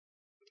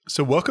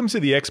So welcome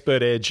to the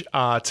Expert Edge.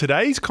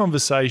 Today's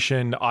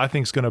conversation, I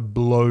think, is going to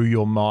blow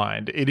your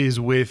mind. It is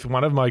with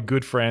one of my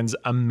good friends,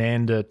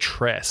 Amanda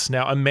Tress.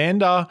 Now,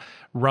 Amanda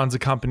runs a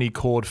company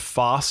called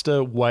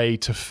Faster Way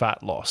to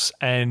Fat Loss.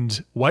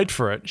 And wait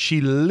for it,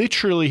 she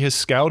literally has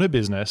scaled her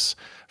business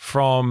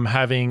from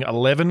having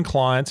 11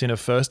 clients in her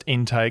first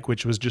intake,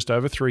 which was just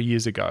over 3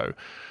 years ago,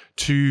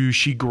 to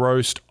she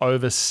grossed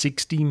over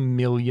 $60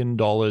 million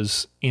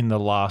in the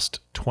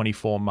last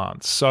 24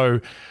 months. So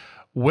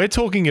we're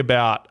talking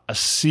about a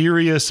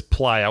serious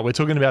player. We're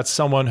talking about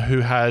someone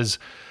who has,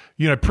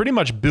 pretty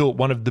much built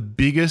one of the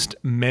biggest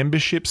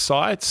membership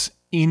sites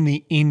in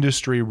the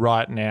industry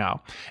right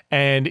now.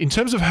 And in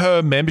terms of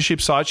her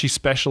membership site, she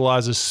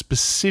specializes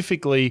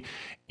specifically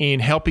in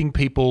helping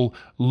people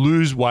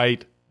lose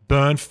weight,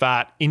 burn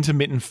fat,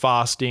 intermittent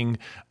fasting,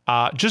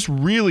 just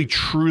really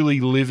truly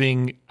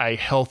living a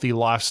healthy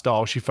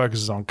lifestyle. She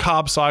focuses on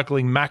carb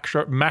cycling,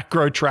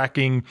 macro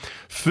tracking,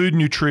 food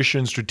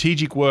nutrition,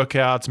 strategic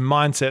workouts,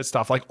 mindset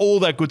stuff, like all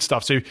that good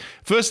stuff. So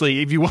firstly,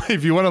 if you want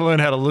to learn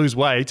how to lose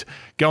weight,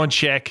 go and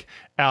check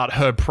out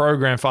her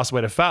program, Faster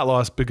Way to Fat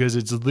Loss, because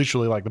it's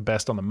literally like the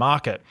best on the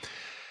market.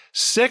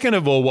 Second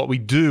of all, what we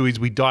do is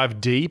we dive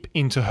deep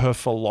into her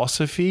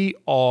philosophy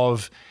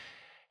of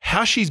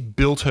how she's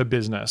built her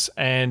business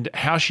and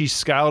how she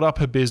scaled up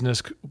her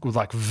business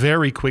like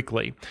very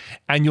quickly.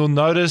 And you'll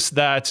notice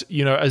that,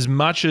 as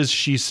much as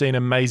she's seen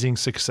amazing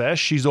success,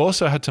 she's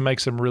also had to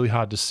make some really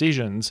hard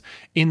decisions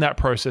in that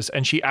process.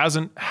 And she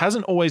hasn't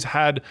always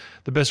had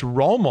the best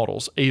role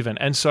models even.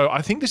 And so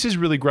I think this is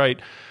really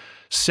great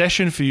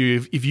session for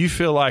you if you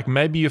feel like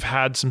maybe you've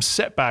had some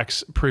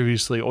setbacks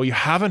previously or you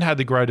haven't had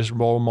the greatest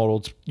role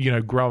models,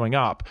 growing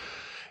up.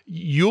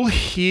 You'll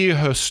hear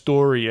her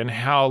story and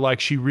how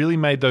she really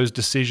made those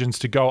decisions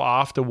to go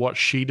after what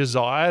she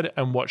desired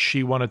and what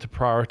she wanted to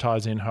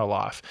prioritize in her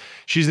life.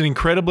 She's an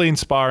incredibly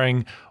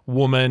inspiring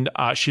woman.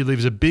 She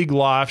lives a big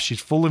life. She's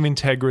full of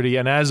integrity.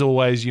 And as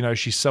always,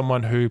 she's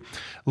someone who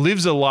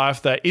lives a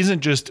life that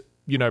isn't just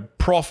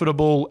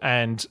profitable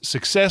and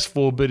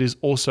successful, but is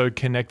also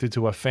connected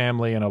to her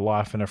family and her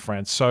life and her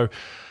friends. So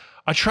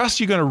I trust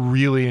you're going to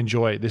really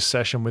enjoy this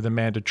session with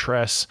Amanda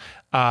Tress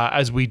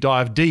as we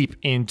dive deep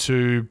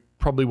into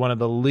probably one of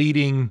the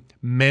leading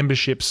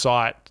membership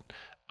site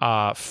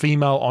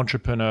female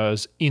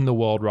entrepreneurs in the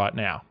world right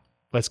now.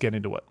 Let's get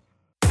into it.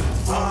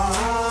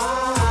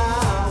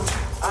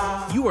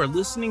 You are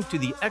listening to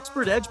the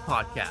Expert Edge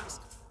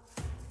podcast.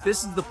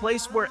 This is the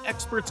place where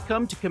experts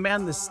come to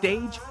command the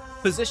stage,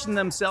 position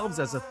themselves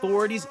as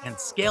authorities, and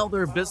scale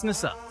their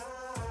business up.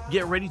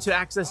 Get ready to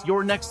access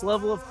your next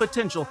level of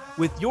potential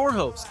with your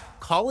host,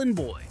 Colin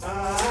Boyd.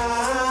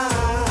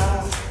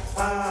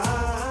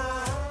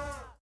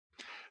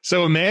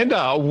 So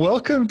Amanda,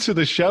 welcome to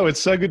the show. It's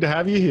so good to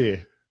have you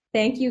here.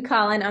 Thank you,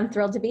 Colin. I'm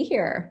thrilled to be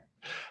here.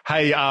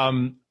 Hey,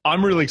 I'm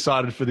really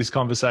excited for this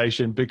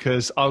conversation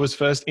because I was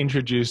first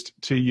introduced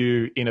to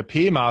you in a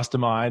peer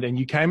mastermind and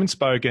you came and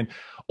spoke, and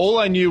all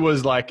I knew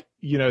was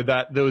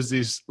that there was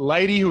this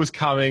lady who was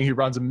coming who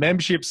runs a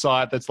membership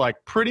site that's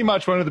pretty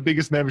much one of the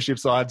biggest membership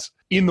sites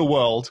in the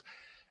world.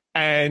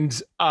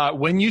 And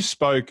when you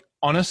spoke,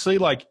 honestly,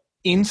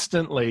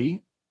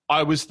 instantly,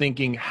 I was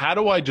thinking, how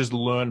do I just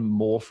learn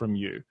more from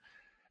you?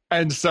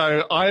 And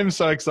so I am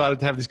so excited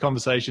to have this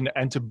conversation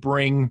and to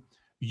bring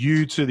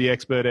you to the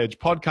Expert Edge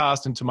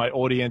podcast and to my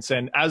audience.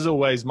 And as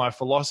always, my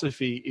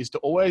philosophy is to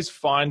always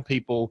find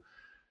people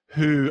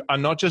who are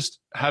not just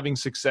having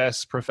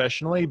success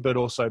professionally, but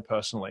also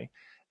personally.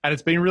 And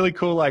it's been really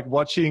cool,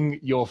 watching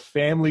your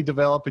family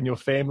develop and your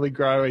family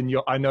grow. And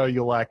I know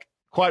you're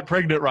quite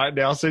pregnant right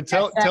now. So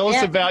tell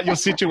us about your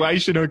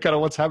situation and kind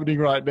of what's happening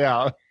right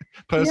now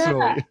personally.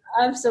 Yeah,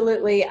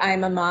 absolutely.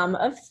 I'm a mom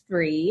of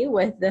 3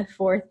 with the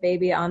 4th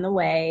baby on the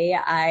way.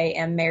 I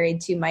am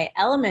married to my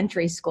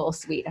elementary school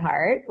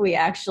sweetheart. We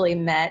actually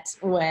met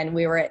when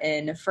we were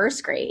in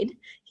 1st grade.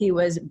 He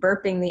was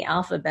burping the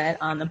alphabet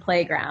on the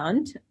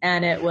playground,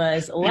 and it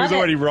was love. He was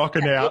already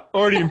rocking out,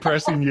 already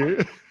impressing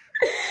you.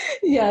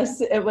 Yes,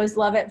 it was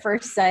love at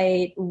first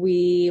sight.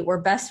 We were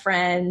best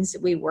friends.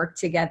 We worked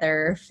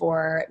together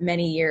for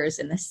many years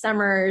in the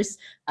summers.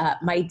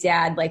 My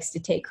dad likes to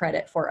take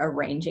credit for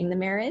arranging the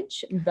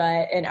marriage,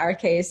 but in our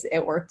case,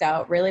 it worked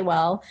out really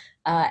well.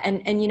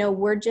 And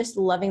we're just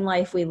loving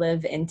life. We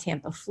live in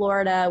Tampa,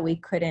 Florida. We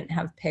couldn't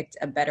have picked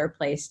a better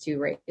place to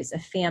raise a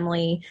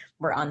family.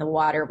 We're on the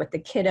water with the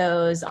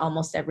kiddos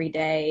almost every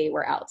day.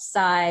 We're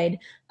outside.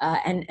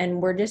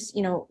 And we're just,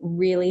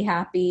 really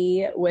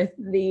happy with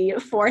the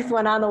 4th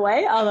one on the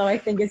way, although I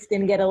think it's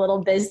going to get a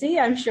little busy.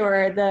 I'm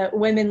sure the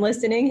women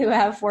listening who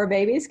have 4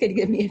 babies could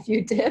give me a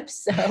few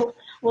tips. So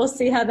we'll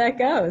see how that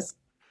goes.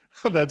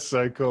 Oh, that's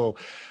so cool.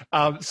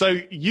 So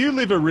you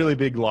live a really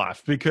big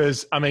life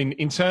because,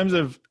 in terms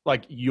of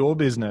your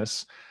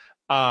business,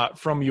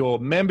 from your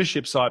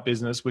membership site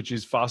business, which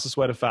is Fastest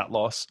Way to Fat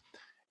Loss,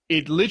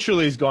 it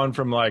literally has gone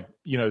from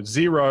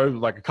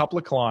 0, a couple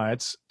of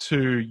clients,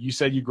 to you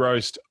said you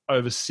grossed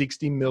over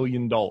 $60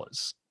 million.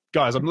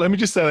 Guys, let me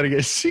just say that again,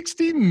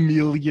 $60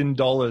 million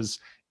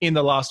in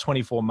the last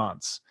 24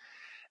 months.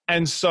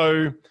 And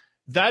so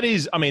that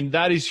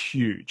is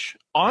huge.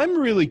 I'm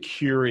really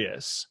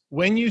curious,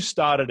 when you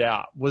started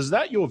out, was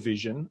that your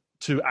vision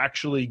to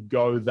actually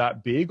go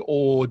that big,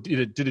 or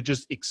did it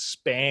just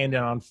expand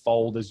and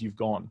unfold as you've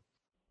gone?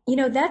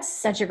 That's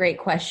such a great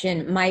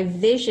question. My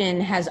vision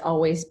has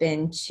always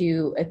been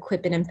to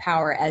equip and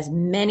empower as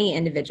many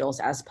individuals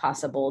as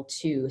possible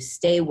to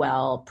stay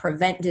well,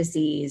 prevent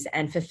disease,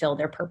 and fulfill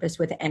their purpose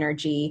with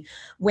energy.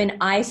 When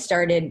I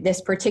started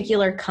this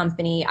particular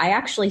company, I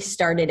actually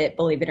started it,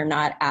 believe it or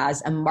not,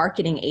 as a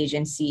marketing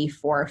agency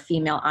for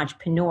female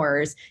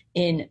entrepreneurs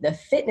in the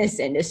fitness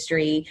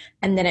industry.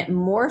 And then it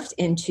morphed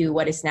into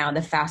what is now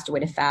the Fast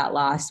Way to Fat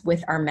Loss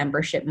with our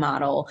membership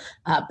model.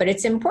 But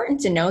it's important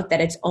to note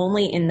that it's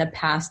only in the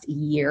past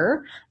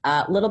year,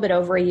 a little bit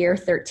over a year,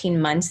 13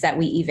 months, that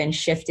we even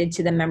shifted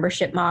to the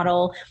membership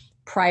model.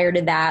 Prior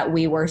to that,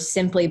 we were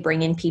simply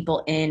bringing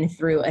people in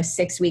through a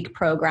 6-week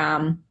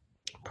program.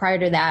 Prior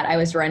to that, I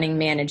was running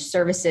managed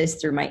services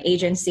through my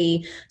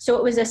agency. So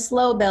it was a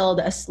slow build,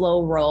 a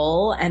slow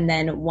roll. And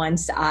then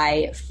once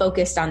I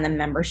focused on the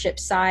membership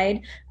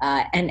side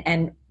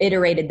and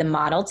iterated the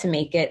model to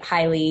make it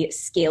highly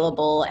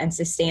scalable and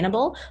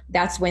sustainable,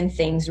 that's when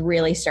things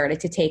really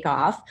started to take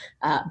off.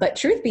 But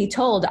truth be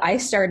told, I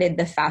started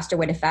the Faster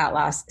Way to Fat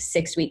Loss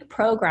 6-week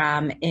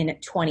program in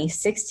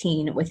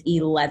 2016 with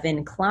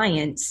 11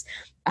 clients.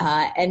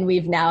 And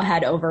we've now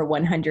had over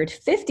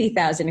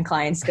 150,000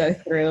 clients go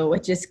through,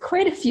 which is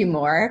quite a few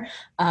more.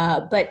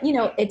 But,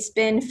 it's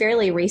been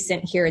fairly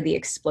recent here, the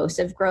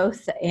explosive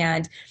growth.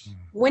 And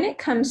when it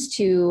comes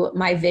to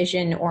my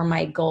vision or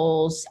my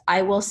goals,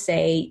 I will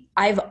say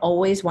I've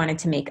always wanted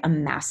to make a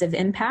massive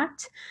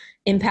impact.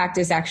 Impact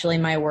is actually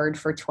my word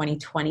for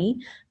 2020.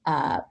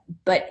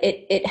 But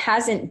it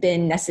hasn't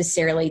been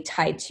necessarily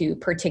tied to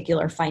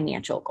particular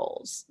financial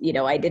goals.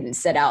 I didn't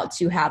set out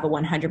to have a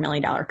 $100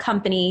 million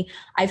company.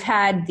 I've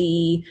had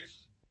the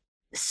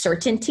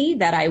certainty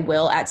that I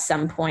will at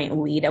some point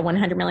lead a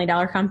 $100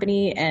 million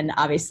company. And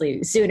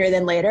obviously sooner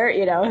than later,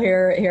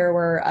 here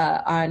we're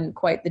on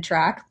quite the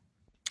track.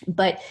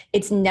 But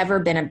it's never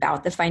been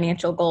about the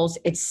financial goals.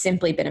 It's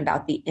simply been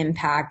about the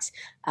impact.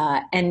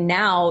 And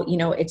now,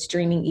 it's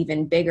dreaming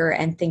even bigger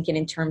and thinking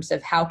in terms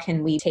of how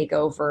can we take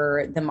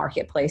over the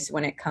marketplace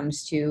when it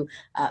comes to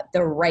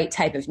the right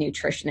type of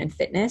nutrition and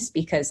fitness,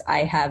 because I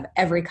have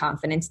every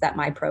confidence that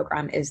my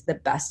program is the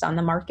best on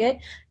the market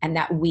and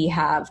that we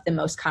have the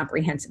most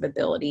comprehensive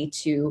ability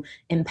to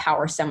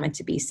empower someone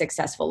to be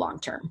successful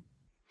long-term.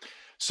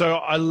 So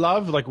I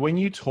love, when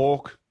you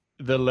talk,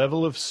 the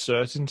level of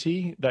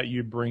certainty that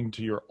you bring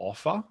to your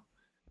offer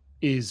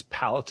is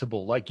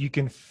palatable. You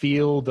can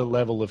feel the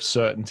level of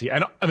certainty.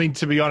 And I mean,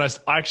 to be honest,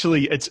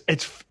 actually it's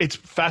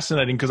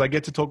fascinating because I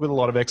get to talk with a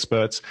lot of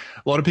experts,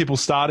 a lot of people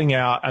starting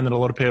out, and then a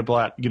lot of people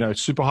at,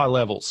 super high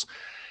levels.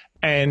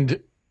 And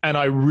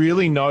I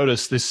really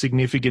notice this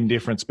significant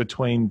difference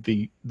between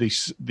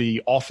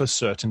the offer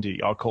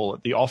certainty, I'll call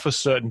it, the offer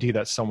certainty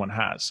that someone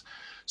has.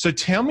 So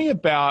tell me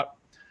about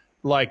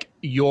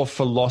your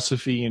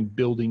philosophy in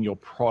building your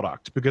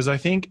product, because I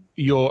think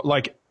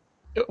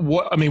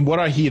what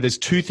I hear, there's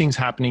two things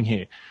happening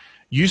here.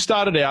 You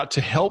started out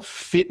to help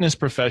fitness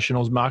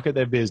professionals market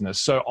their business.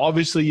 So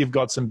obviously you've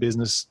got some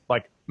business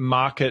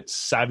market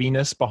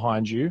savviness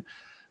behind you,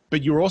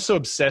 but you're also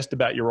obsessed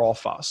about your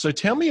offer. So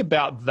tell me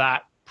about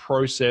that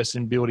process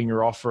in building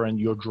your offer and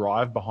your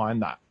drive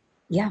behind that.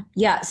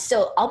 Yeah.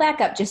 So I'll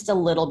back up just a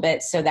little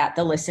bit so that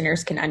the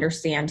listeners can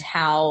understand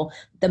how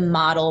the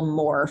model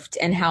morphed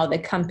and how the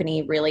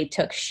company really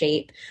took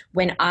shape.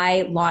 When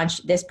I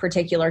launched this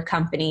particular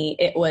company,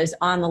 it was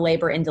on the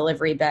labor and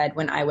delivery bed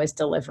when I was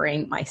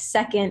delivering my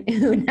second,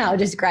 who now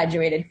just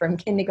graduated from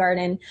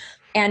kindergarten.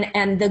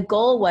 And the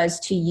goal was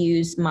to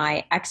use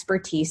my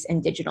expertise in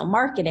digital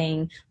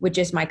marketing, which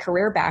is my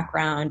career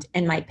background,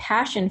 and my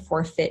passion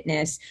for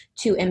fitness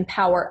to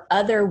empower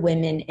other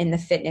women in the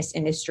fitness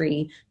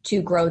industry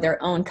to grow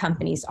their own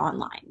companies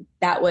online.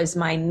 That was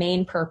my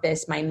main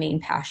purpose, my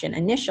main passion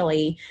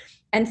initially.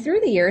 And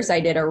through the years, I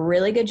did a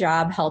really good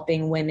job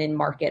helping women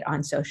market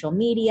on social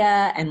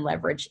media and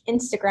leverage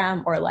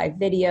Instagram or live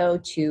video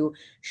to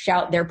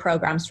shout their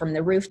programs from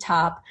the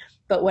rooftop.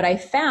 But what I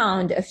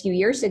found a few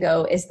years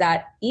ago is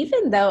that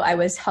even though I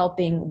was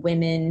helping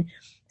women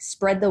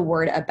spread the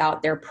word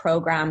about their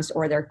programs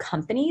or their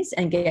companies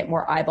and get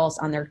more eyeballs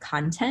on their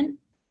content,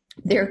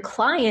 their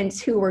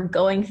clients who were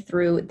going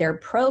through their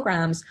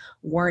programs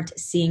weren't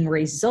seeing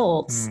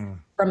results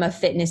from a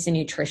fitness and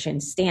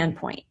nutrition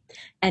standpoint.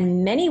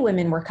 And many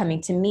women were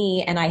coming to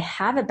me, and I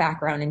have a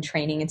background in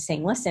training, and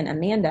saying, listen,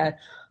 Amanda,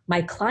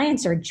 my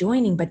clients are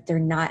joining, but they're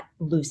not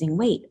losing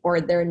weight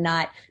or they're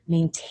not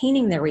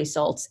maintaining their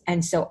results.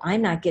 And so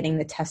I'm not getting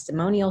the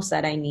testimonials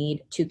that I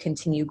need to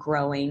continue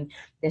growing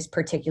this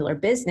particular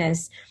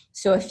business.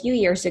 So a few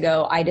years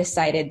ago, I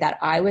decided that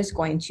I was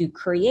going to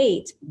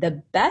create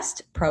the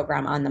best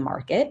program on the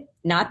market,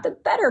 not the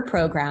better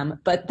program,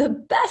 but the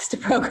best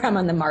program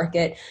on the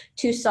market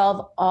to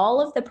solve all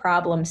of the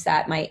problems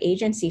that my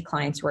agency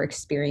clients were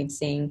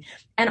experiencing,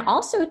 and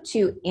also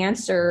to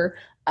answer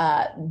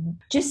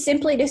just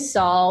simply to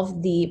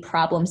solve the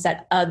problems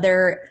that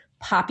other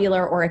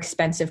popular or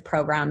expensive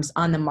programs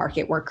on the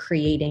market were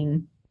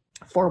creating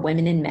for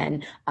women and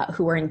men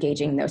who were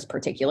engaging in those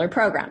particular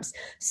programs.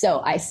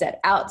 So I set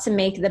out to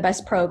make the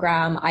best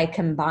program. I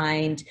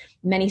combined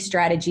many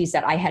strategies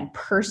that I had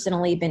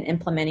personally been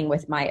implementing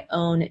with my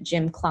own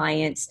gym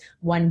clients,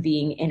 one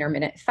being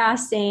intermittent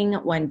fasting,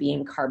 one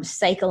being carb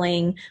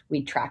cycling.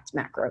 We tracked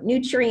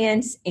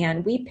macronutrients,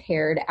 and we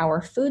paired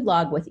our food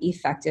log with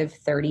effective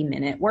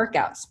 30-minute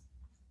workouts.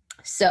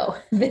 So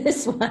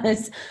this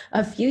was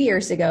a few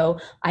years ago.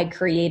 I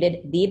created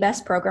the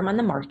best program on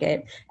the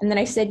market. And then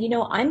I said,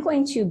 I'm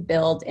going to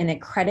build an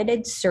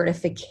accredited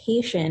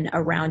certification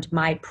around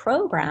my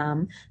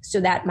program so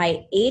that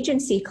my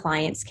agency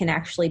clients can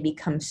actually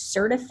become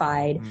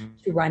certified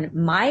to run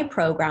my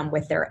program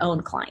with their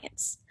own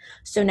clients.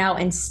 So now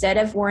instead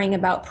of worrying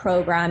about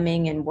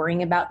programming and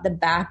worrying about the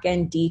back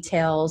end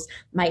details,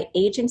 my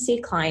agency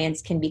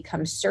clients can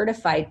become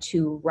certified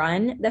to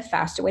run the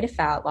Faster Way to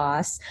Fat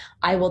Loss.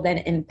 I will then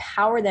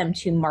empower them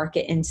to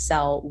market and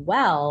sell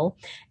well,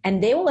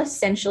 and they will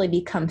essentially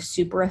become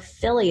super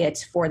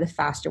affiliates for the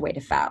Faster Way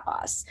to Fat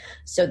Loss.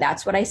 So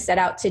that's what I set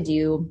out to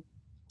do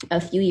a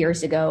few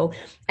years ago.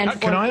 And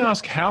can I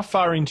ask, how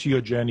far into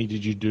your journey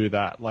did you do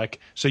that?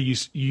 So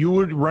you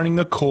were running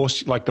the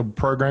course, like the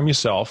program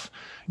yourself,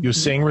 you're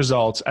seeing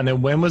results. And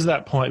then when was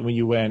that point when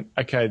you went,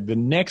 okay, the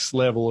next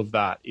level of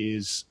that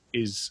is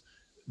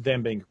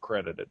them being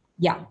accredited?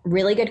 Yeah,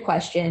 really good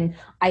question.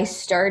 I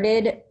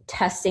started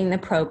testing the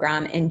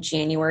program in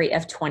January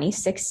of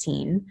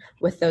 2016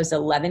 with those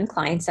 11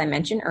 clients I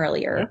mentioned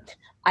earlier. Yeah.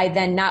 I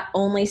then not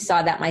only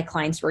saw that my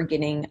clients were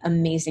getting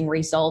amazing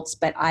results,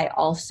 but I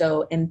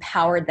also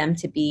empowered them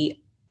to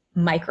be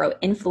micro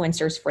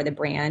influencers for the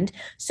brand.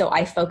 So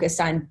I focused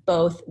on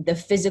both the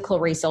physical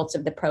results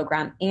of the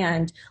program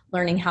and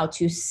learning how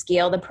to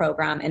scale the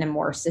program in a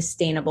more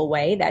sustainable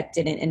way that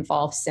didn't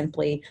involve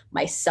simply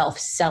myself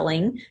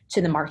selling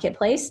to the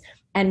marketplace.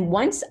 And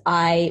once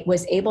I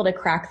was able to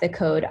crack the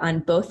code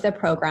on both the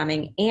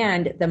programming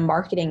and the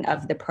marketing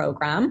of the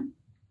program,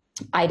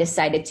 I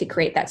decided to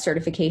create that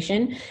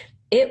certification.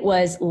 It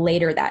was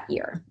later that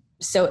year.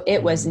 So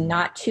it was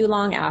not too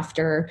long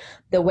after.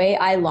 The way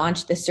I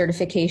launched the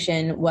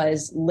certification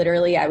was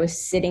literally I was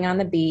sitting on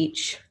the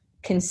beach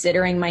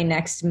considering my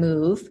next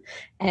move.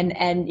 And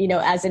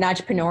as an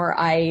entrepreneur,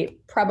 I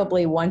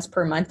probably once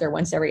per month or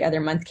once every other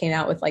month came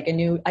out with like a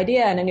new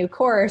idea and a new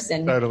course.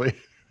 And totally.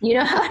 You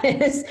know how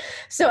it is.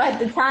 So at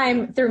the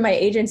time through my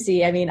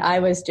agency, I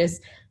was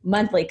just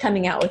monthly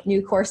coming out with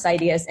new course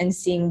ideas and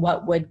seeing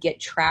what would get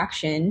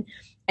traction.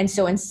 And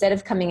so instead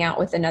of coming out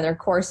with another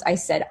course, I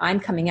said, I'm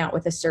coming out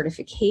with a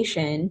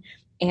certification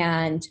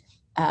and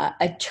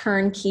a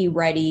turnkey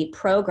ready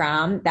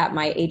program that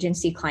my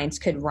agency clients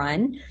could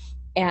run.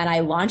 And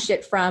I launched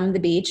it from the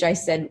beach. I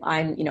said,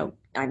 I'm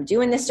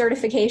doing this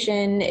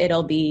certification.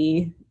 It'll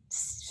be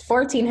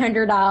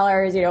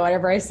 $1,400,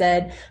 whatever I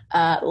said.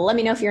 Let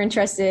me know if you're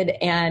interested.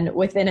 And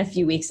within a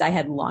few weeks, I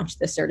had launched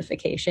the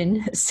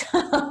certification. So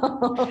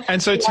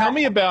tell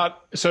me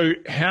about,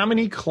 how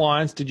many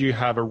clients did you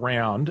have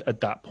around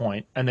at that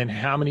point? And then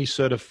how many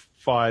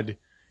certified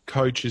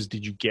coaches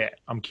did you get?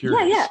 I'm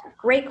curious. Yeah.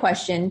 Great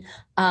question.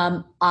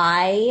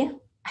 I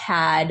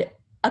had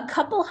a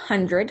couple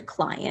hundred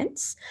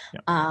clients.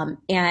 Yeah.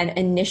 And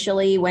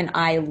initially when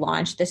I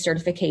launched the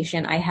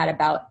certification, I had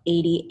about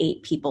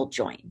 88 people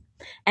join.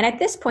 And at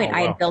this point,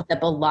 I had built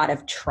up a lot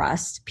of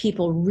trust.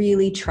 People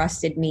really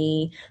trusted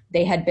me.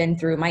 They had been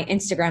through my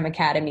Instagram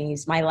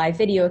academies, my live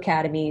video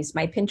academies,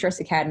 my Pinterest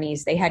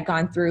academies. They had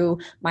gone through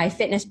my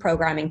fitness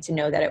programming to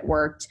know that it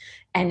worked.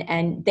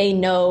 And they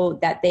know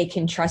that they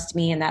can trust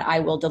me and that I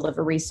will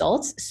deliver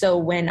results. So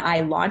when I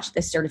launched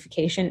the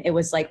certification, it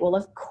was like, well,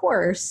 of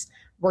course,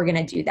 we're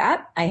going to do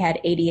that. I had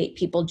 88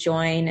 people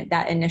join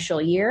that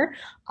initial year.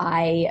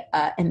 I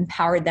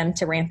empowered them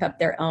to ramp up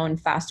their own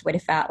Fast Way to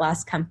Fat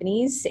Loss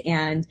companies.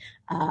 And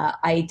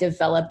I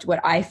developed what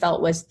I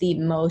felt was the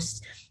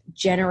most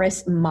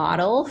generous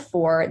model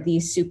for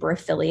these super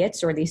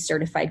affiliates or these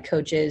certified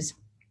coaches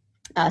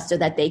so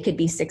that they could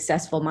be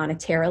successful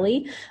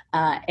monetarily.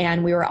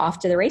 And we were off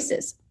to the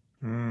races.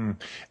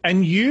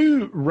 And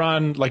you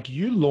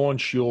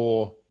launch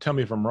your, tell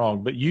me if I'm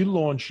wrong, but you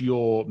launch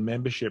your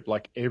membership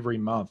like every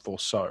month or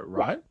so,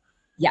 right?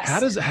 Yes. How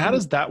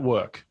does that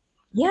work?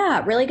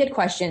 Yeah, really good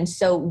question.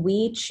 So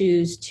we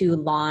choose to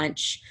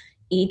launch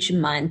each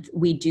month.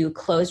 We do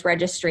close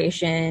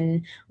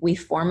registration. We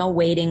form a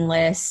waiting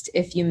list.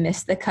 If you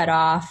miss the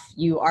cutoff,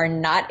 you are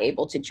not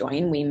able to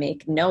join. We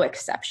make no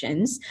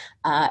exceptions.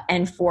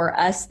 And for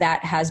us,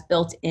 that has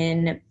built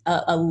in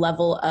a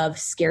level of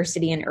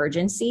scarcity and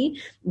urgency.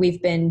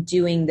 We've been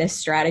doing this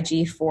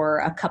strategy for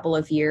a couple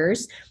of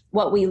years.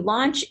 What we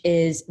launch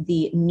is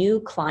the new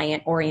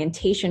client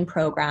orientation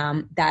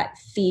program that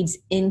feeds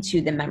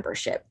into the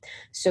membership.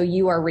 So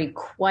you are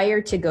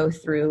required to go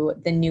through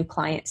the new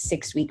client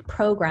 6-week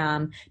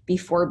program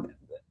before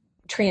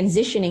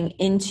transitioning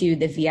into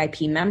the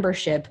VIP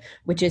membership,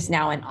 which is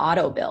now an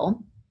auto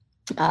bill.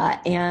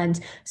 And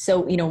so,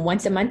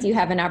 once a month you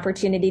have an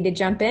opportunity to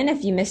jump in.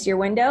 If you miss your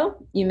window,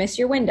 you miss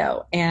your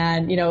window.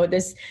 And,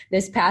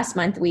 this past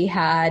month we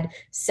had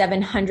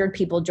 700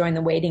 people join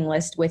the waiting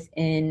list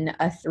within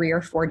a 3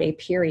 or 4 day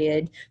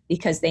period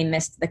because they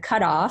missed the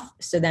cutoff.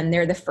 So then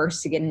they're the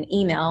first to get an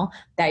email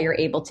that you're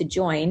able to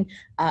join.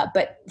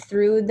 But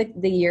through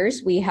the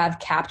years, we have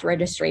capped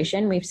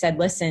registration. We've said,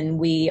 listen,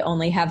 we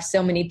only have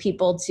so many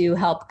people to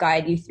help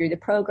guide you through the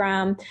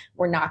program.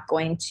 We're not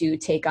going to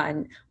take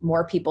on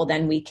more people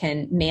than we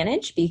can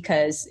manage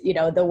because,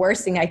 the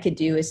worst thing I could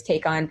do is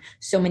take on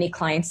so many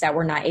clients that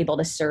we're not able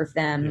to serve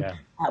them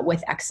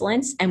with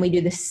excellence. And we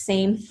do the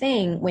same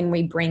thing when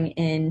we bring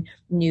in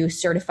new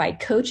certified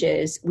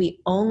coaches. We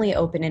only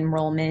open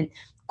enrollment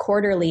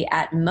quarterly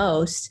at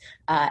most.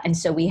 And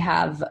so we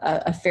have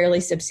a fairly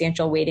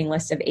substantial waiting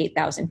list of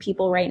 8,000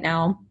 people right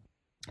now,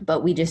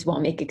 but we just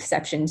won't make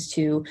exceptions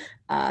to,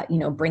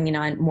 bringing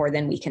on more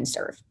than we can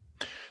serve.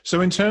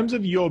 So in terms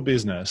of your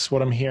business,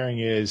 what I'm hearing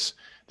is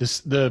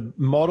the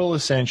model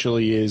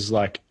essentially is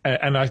like,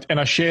 and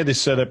I share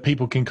this so that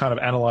people can kind of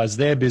analyze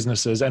their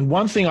businesses. And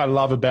one thing I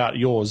love about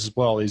yours as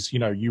well is,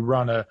 you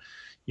run a,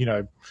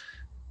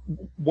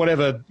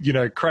 whatever,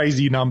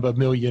 crazy number $1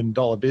 million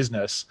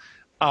business.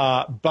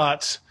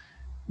 But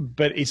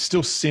it's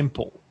still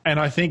simple. And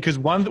I think because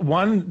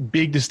one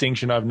big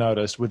distinction I've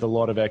noticed with a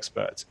lot of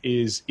experts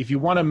is if you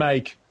want to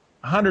make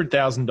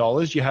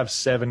 $100,000, you have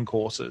 7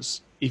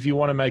 courses. If you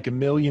want to make $1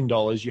 million,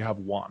 you have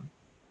 1.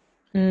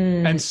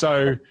 And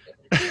so,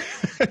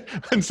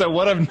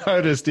 what I've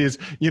noticed is,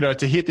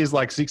 to hit this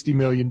like $60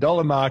 million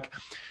mark,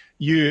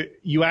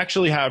 you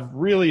actually have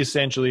really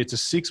essentially, it's a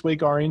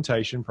 6-week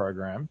orientation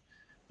program.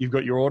 You've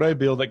got your auto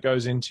bill that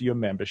goes into your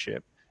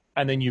membership.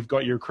 And then you've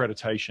got your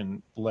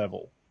accreditation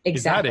level.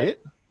 Exactly. Is that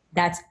it?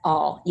 That's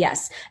all.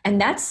 Yes.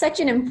 And that's such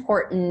an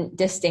important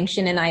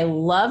distinction. And I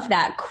love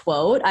that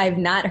quote. I've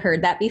not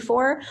heard that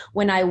before.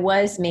 When I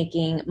was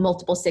making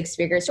multiple 6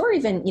 figures or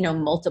even,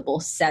 multiple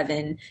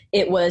 7,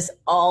 it was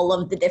all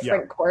of the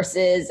different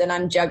courses and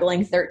I'm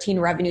juggling 13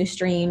 revenue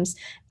streams.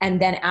 And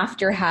then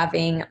after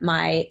having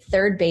my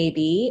 3rd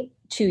baby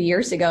 2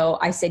 years ago,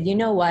 I said, you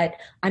know what?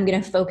 I'm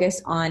going to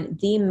focus on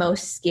the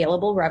most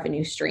scalable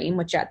revenue stream,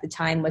 which at the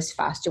time was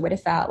Faster Way to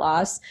Fat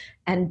Loss.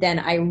 And then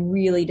I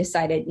really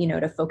decided,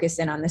 to focus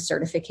in on the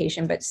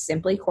certification, but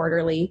simply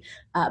quarterly.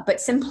 But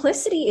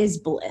simplicity is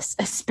bliss,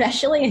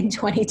 especially in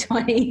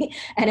 2020.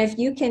 And if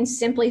you can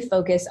simply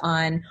focus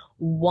on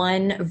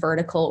one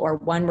vertical or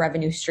one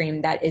revenue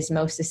stream that is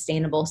most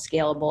sustainable,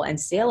 scalable, and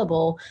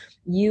saleable,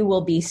 you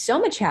will be so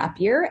much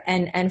happier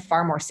and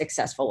far more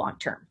successful long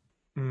term.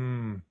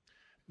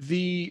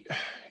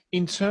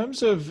 In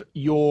terms of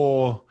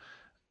your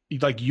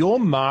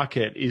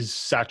market is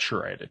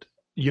saturated,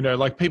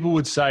 like people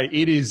would say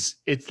it's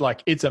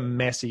a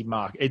messy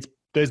market.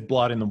 There's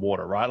blood in the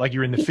water, right? Like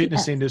you're in the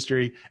fitness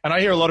industry. And I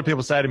hear a lot of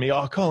people say to me,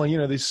 oh, Colin,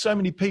 there's so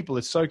many people.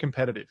 It's so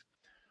competitive.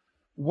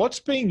 What's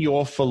been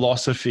your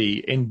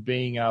philosophy in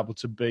being able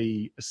to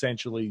be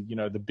essentially,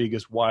 the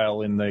biggest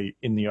whale in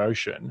the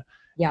ocean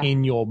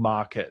in your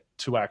market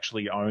to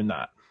actually own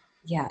that?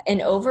 Yeah, an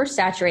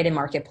oversaturated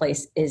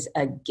marketplace is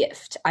a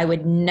gift. I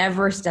would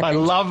never step into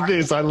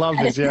this. I love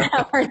this.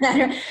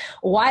 Yeah.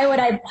 Why would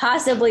I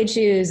possibly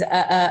choose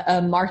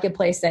a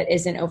marketplace that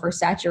isn't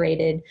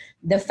oversaturated?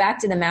 The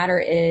fact of the matter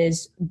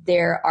is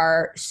there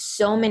are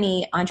so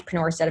many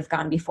entrepreneurs that have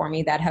gone before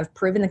me that have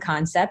proven the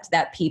concept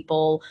that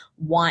people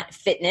want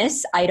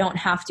fitness. I don't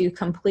have to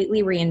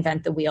completely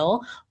reinvent the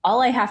wheel.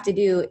 All I have to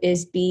do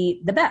is be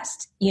the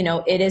best.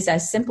 It is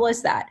as simple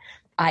as that.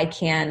 I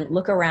can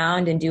look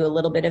around and do a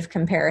little bit of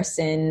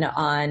comparison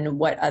on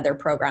what other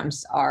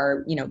programs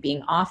are,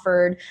 being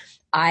offered.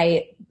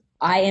 I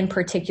in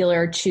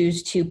particular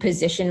choose to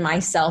position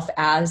myself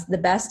as the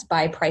best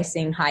by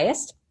pricing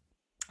highest.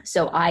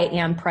 So I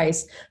am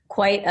priced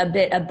quite a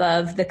bit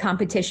above the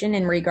competition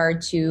in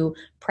regard to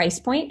price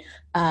point.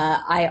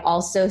 I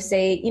also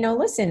say,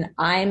 listen,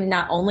 I'm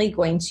not only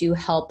going to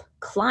help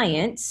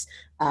clients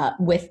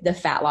with the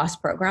fat loss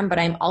program, but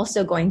I'm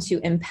also going to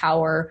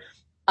empower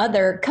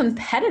other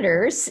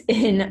competitors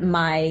in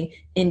my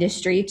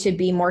industry to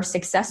be more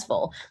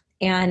successful.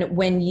 And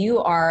when you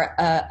are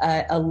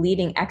a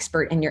leading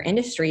expert in your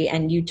industry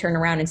and you turn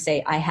around and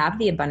say, I have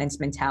the abundance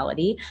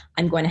mentality,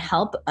 I'm going to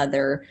help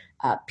other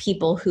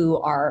people who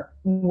are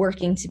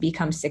working to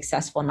become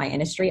successful in my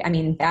industry. I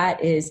mean,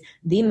 that is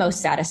the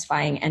most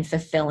satisfying and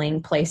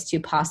fulfilling place to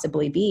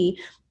possibly be.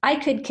 I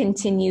could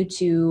continue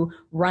to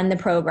run the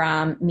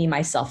program, me,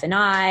 myself, and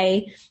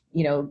I,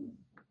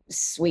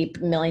 sweep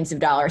millions of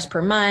dollars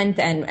per month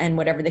and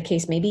whatever the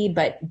case may be,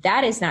 but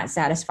that is not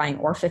satisfying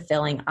or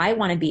fulfilling. I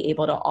want to be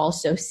able to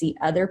also see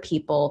other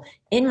people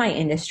in my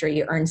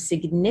industry earn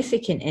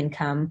significant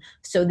income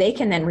so they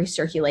can then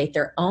recirculate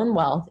their own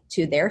wealth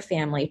to their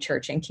family,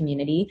 church, and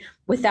community.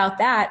 Without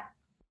that,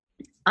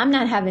 I'm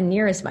not having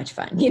near as much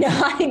fun.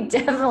 I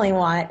definitely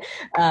want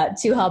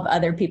to help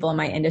other people in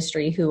my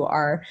industry who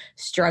are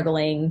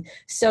struggling.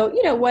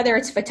 So, whether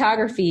it's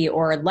photography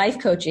or life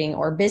coaching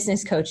or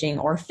business coaching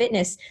or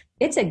fitness,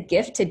 it's a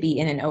gift to be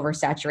in an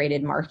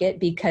oversaturated market,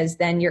 because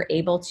then you're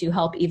able to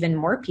help even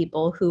more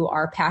people who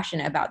are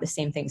passionate about the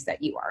same things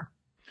that you are.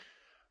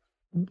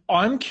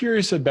 I'm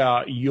curious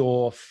about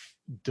your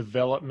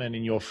development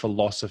in your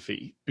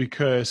philosophy,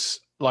 because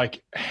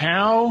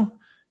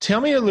tell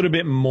me a little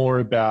bit more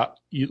about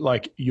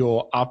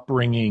your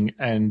upbringing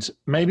and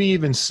maybe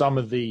even some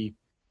of the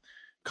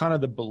kind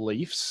of the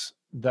beliefs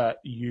that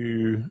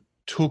you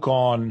took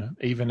on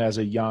even as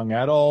a young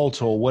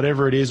adult or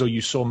whatever it is, or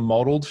you saw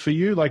modeled for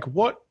you.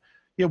 What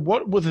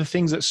were the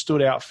things that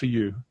stood out for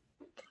you?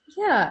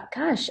 Yeah,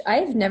 gosh,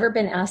 I've never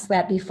been asked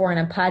that before in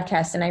a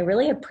podcast, and I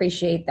really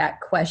appreciate that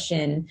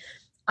question.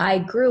 I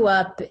grew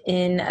up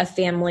in a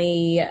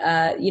family,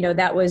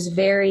 that was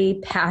very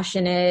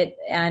passionate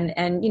and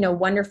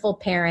wonderful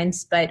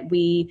parents, but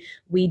we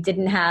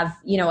didn't have,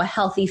 a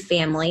healthy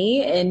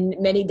family in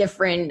many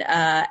different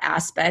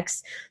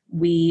aspects.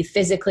 We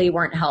physically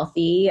weren't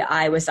healthy.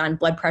 I was on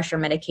blood pressure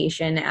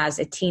medication as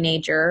a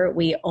teenager.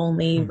 We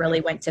only really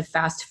went to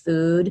fast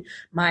food.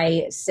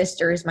 My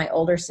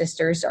older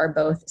sisters are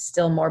both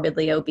still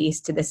morbidly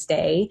obese to this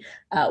day,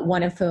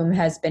 one of whom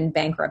has been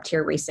bankrupt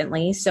here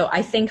recently. So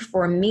I think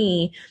for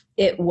me,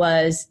 it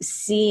was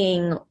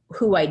seeing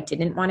who I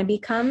didn't want to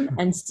become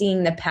and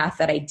seeing the path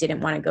that I didn't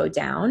want to go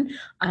down.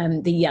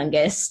 I'm the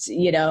youngest,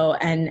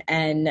 and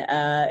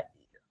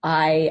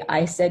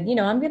I said,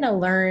 I'm going to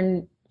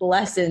learn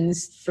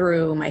lessons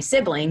through my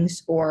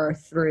siblings or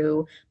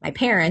through my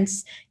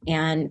parents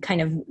and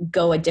kind of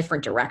go a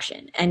different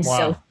direction. And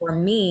So for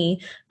me,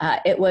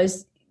 it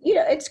was,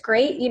 it's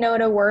great,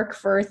 to work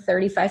for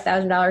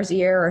 $35,000 a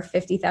year or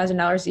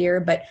 $50,000 a year,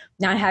 but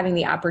not having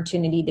the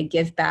opportunity to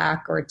give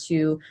back or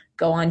to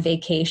go on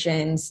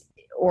vacations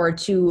or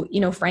to,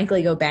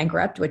 frankly, go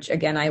bankrupt, which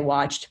again, I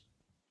watched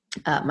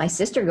my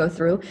sister go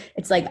through.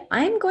 It's like,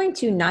 I'm going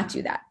to not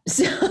do that.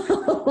 So,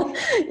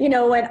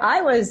 when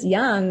I was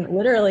young,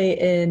 literally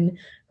in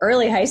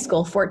early high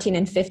school, 14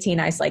 and 15,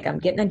 I was like, I'm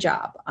getting a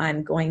job.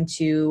 I'm going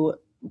to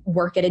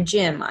work at a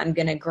gym. I'm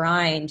going to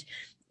grind.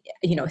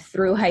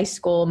 Through high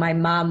school, my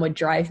mom would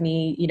drive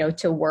me,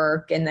 to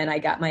work, and then I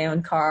got my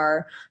own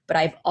car. But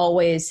I've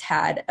always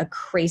had a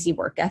crazy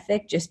work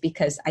ethic just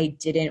because I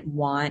didn't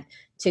want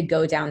to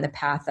go down the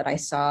path that I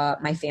saw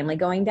my family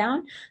going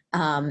down.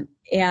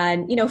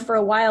 And for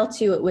a while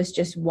too, it was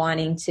just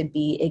wanting to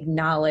be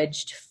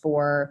acknowledged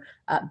for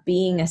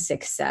being a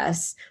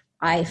success.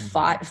 I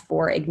fought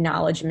for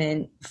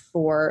acknowledgement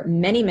for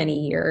many,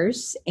 many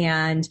years.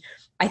 And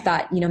I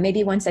thought,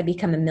 maybe once I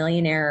become a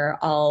millionaire,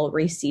 I'll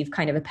receive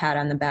kind of a pat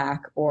on the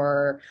back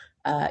or,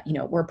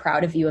 we're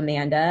proud of you,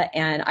 Amanda.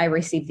 And I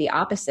received the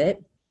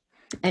opposite.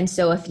 And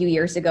so a few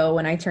years ago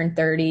when I turned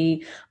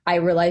 30, I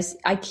realized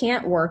I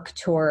can't work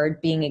toward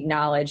being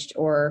acknowledged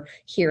or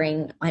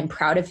hearing I'm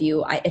proud of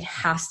you. It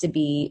has to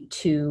be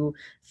to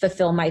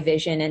fulfill my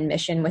vision and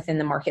mission within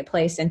the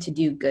marketplace and to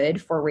do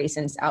good for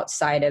reasons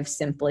outside of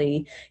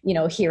simply,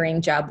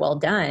 hearing job well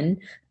done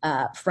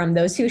from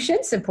those who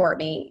should support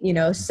me,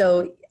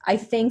 So I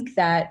think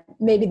that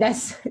maybe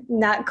that's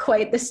not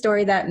quite the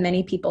story that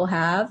many people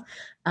have,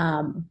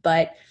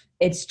 but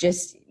it's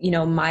just,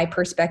 my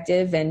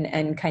perspective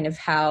and kind of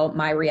how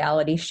my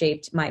reality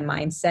shaped my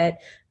mindset.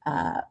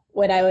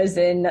 When I was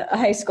in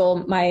high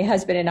school, my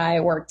husband and I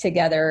worked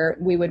together.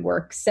 We would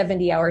work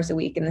 70 hours a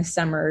week in the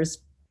summers,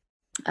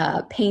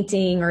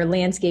 painting or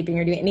landscaping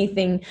or doing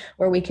anything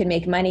where we could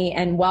make money.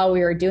 And while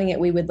we were doing it,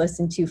 we would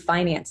listen to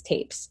finance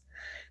tapes.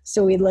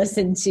 So we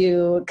listened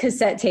to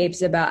cassette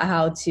tapes about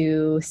how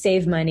to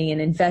save money and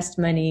invest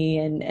money.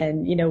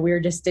 And we were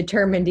just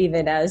determined,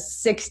 even as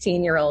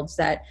 16-year-olds,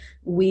 that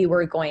we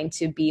were going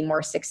to be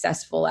more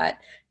successful at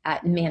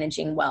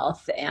managing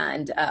wealth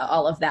and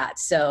all of that.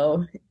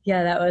 So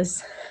yeah, that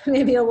was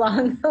maybe a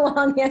long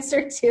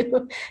answer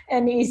to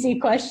an easy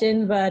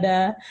question,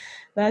 but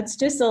that's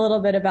just a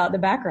little bit about the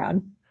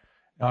background.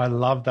 I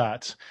love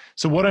that.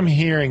 So what I'm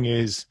hearing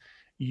is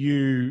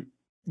you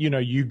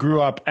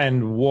grew up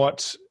and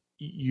what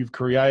you've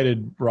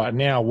created right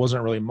now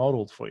wasn't really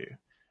modeled for you.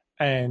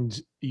 And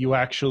you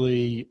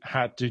actually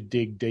had to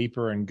dig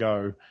deeper and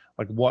go,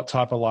 like, what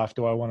type of life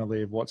do I want to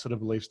live? What sort of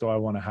beliefs do I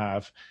want to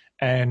have?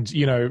 And,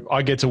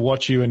 I get to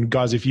watch you. And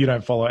guys, if you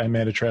don't follow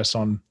Amanda Tress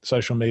on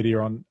social media,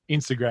 on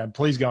Instagram,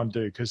 please go and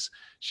do, because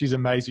she's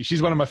amazing.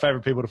 She's one of my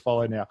favorite people to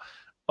follow now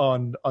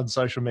on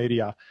social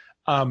media.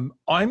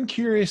 I'm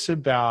curious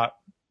about,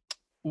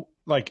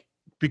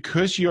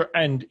 because you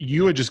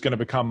are just going to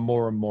become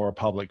more and more a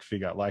public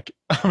figure.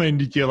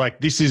 You're like,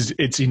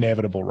 it's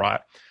inevitable,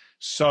 right?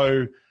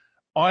 So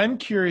I'm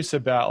curious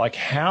about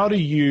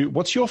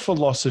what's your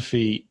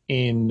philosophy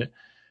in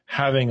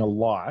having a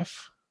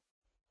life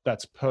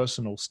that's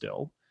personal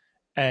still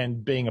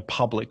and being a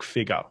public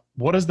figure?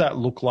 What does that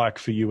look like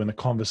for you in the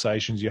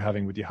conversations you're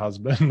having with your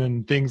husband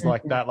and things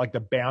like that, like the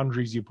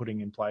boundaries you're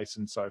putting in place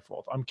and so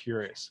forth? I'm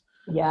curious.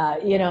 Yeah,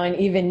 and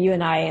even you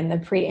and I in the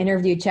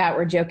pre-interview chat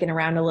were joking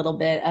around a little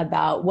bit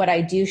about what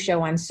I do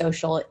show on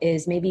social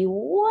is maybe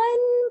 1%,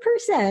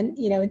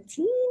 a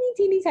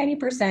teeny tiny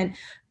percent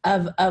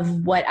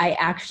of what I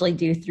actually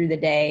do through the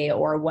day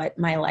or what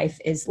my life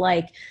is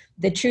like.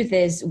 The truth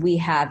is we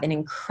have an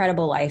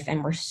incredible life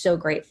and we're so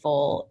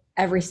grateful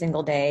every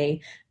single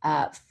day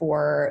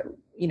for,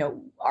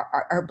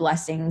 our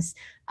blessings.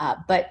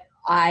 But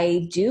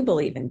I do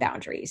believe in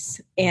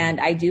boundaries and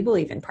I do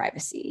believe in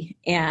privacy.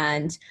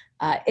 And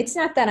it's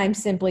not that I'm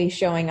simply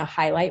showing a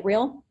highlight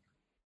reel,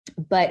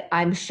 but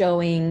I'm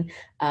showing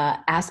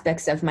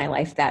aspects of my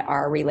life that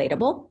are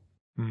relatable.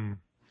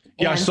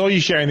 Yeah, I saw you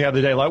sharing the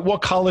other day, like,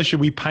 what color should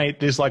we paint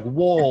this like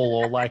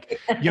wall, or like,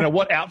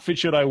 what outfit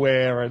should I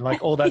wear, and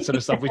like all that sort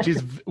of stuff,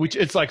 which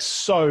it's like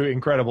so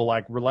incredible,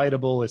 like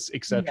relatable, it's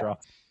etc.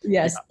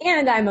 Yes. Yeah.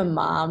 And I'm a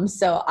mom,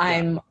 so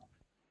I'm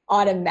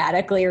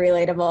automatically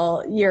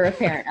relatable. You're a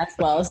parent as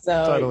well,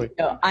 so Totally.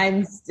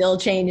 I'm still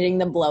changing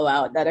the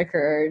blowout that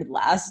occurred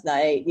last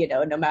night.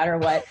 No matter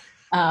what,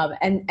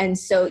 and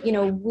so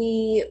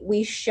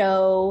we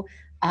show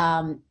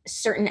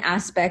certain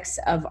aspects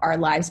of our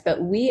lives,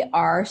 but we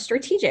are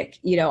strategic.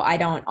 I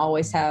don't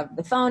always have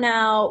the phone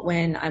out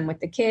when I'm with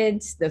the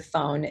kids. The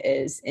phone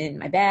is in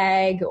my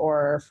bag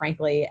or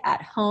frankly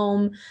at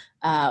home.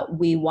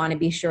 We want to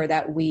be sure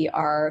that we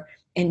are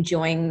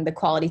enjoying the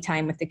quality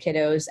time with the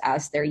kiddos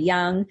as they're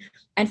young.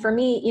 And for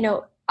me,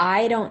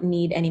 I don't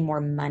need any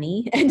more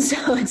money. And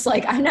so it's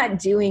like, I'm not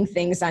doing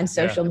things on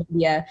social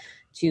media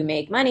to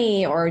make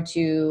money or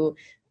to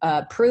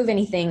prove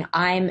anything.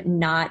 I'm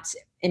not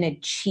an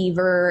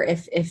achiever.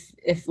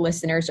 If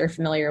listeners are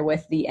familiar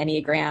with the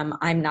Enneagram,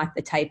 I'm not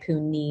the type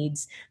who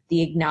needs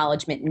the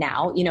acknowledgement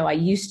now. I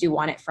used to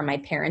want it from my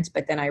parents,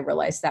 but then I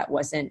realized that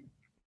wasn't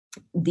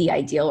the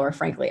ideal or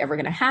frankly ever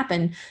going to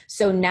happen.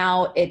 So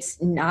now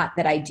it's not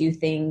that I do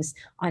things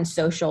on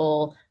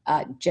social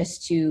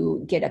just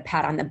to get a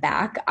pat on the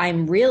back.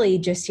 I'm really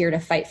just here to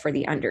fight for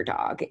the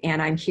underdog,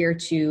 and I'm here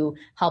to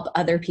help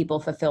other people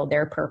fulfill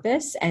their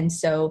purpose. And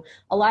so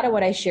a lot of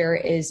what I share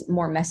is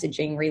more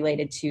messaging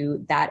related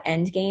to that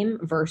end game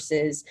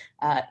versus,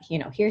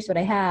 here's what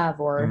I have,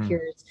 or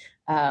here's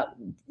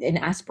an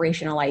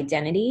aspirational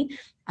identity.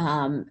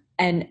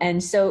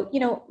 And so,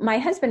 my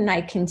husband and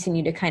I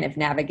continue to kind of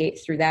navigate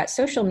through that.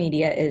 Social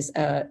media is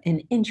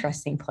an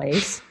interesting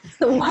place. It's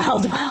the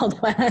wild,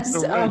 wild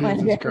west. Oh my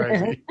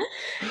goodness.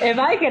 If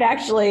I could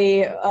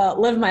actually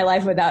live my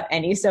life without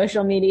any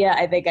social media,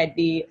 I think I'd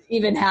be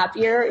even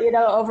happier,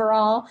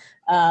 overall.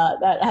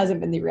 That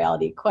hasn't been the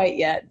reality quite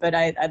yet, but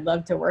I'd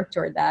love to work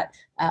toward that.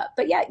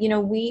 But yeah,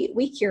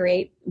 we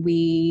curate,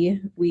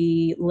 we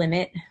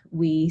limit,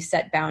 we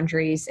set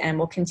boundaries, and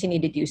we'll continue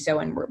to do so.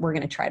 And we're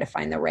going to try to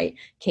find the right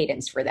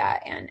cadence for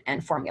that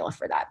and formula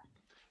for that.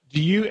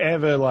 Do you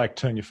ever like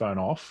turn your phone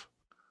off?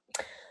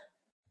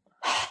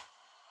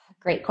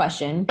 Great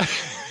question.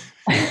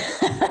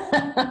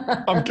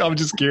 I'm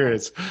just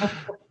curious.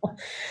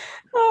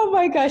 Oh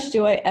my gosh,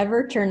 do I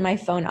ever turn my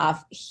phone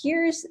off?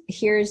 Here's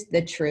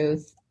the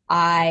truth.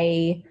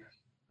 I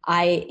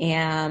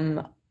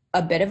am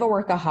a bit of a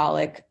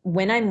workaholic.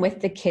 When I'm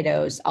with the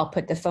kiddos, I'll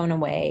put the phone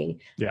away.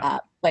 Yeah.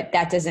 But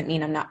that doesn't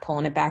mean I'm not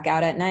pulling it back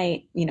out at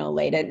night,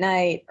 late at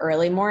night,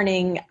 early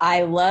morning.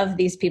 I love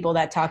these people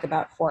that talk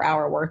about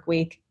 4-hour work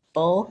week.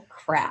 Bull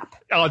crap.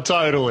 Oh,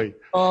 totally.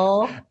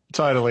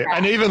 Totally.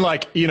 And even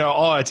like,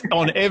 it's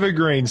on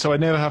evergreen, so I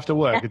never have to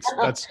work.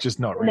 That's just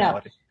not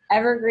reality. No.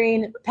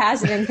 Evergreen,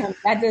 passive income,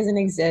 that doesn't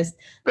exist.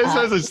 There's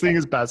no such thing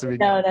as passive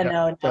income.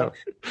 No.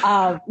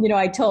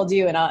 I told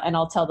you, and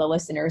I'll tell the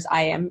listeners,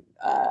 I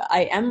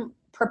am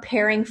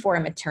preparing for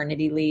a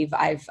maternity leave.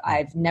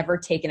 I've never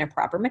taken a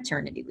proper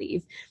maternity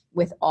leave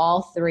with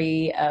all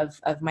 3 of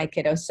my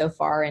kiddos so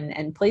far.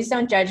 And please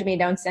don't judge me.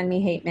 Don't send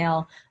me hate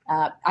mail.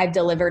 I've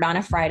delivered on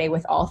a Friday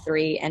with all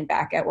 3 and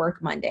back at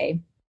work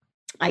Monday.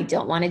 I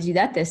don't want to do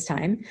that this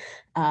time.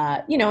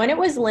 And it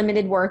was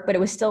limited work, but it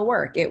was still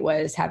work. It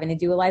was having to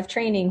do a live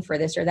training for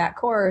this or that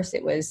course.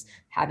 It was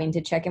having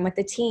to check in with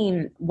the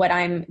team. What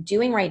I'm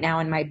doing right now,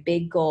 and my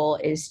big goal,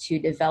 is to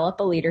develop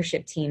a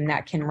leadership team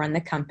that can run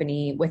the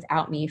company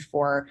without me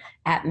for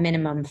at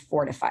minimum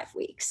 4 to 5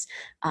 weeks.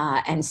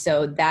 And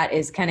so that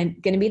is kind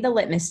of going to be the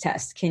litmus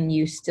test. Can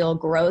you still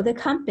grow the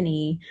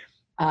company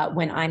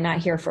when I'm not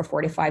here for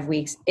 4 to 5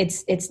 weeks?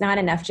 It's not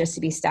enough just to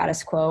be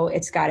status quo.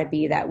 It's got to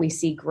be that we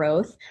see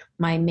growth.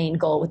 My main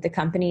goal with the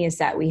company is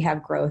that we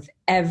have growth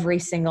every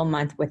single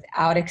month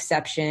without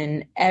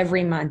exception.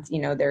 Every month,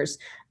 there's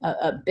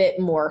a bit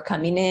more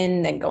coming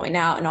in than going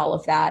out and all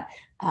of that.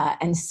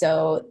 And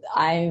so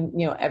I'm,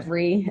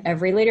 every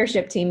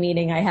leadership team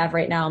meeting I have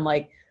right now, I'm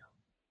like,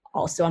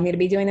 also, I'm going to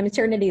be doing the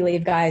maternity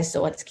leave, guys.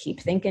 So let's keep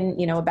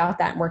thinking, about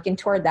that and working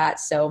toward that.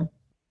 So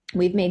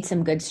we've made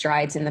some good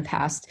strides in the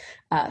past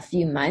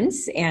few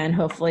months, and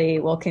hopefully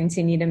we'll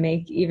continue to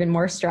make even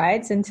more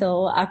strides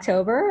until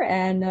October.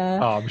 And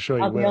I'm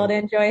sure I'll be able to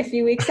enjoy a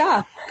few weeks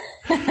off.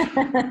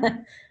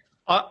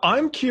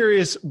 I'm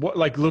curious,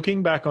 like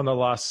looking back on the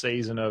last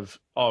season of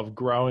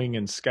growing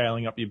and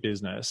scaling up your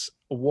business,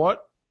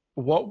 what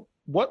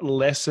what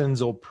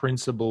lessons or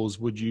principles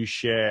would you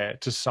share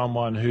to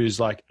someone who's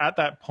like at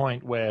that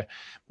point where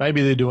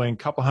maybe they're doing a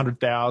couple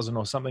 100,000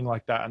 or something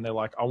like that, and they're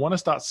like, I want to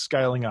start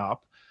scaling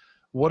up?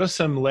 What are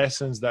some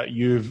lessons that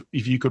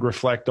if you could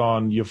reflect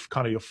on your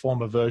kind of your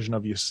former version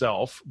of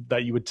yourself,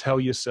 that you would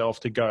tell yourself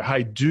to go,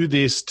 hey, do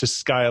this to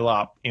scale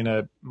up in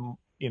a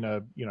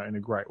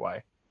great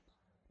way?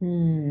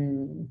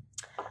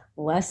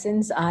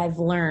 Lessons I've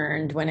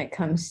learned when it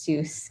comes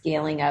to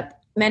scaling up.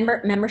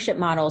 Membership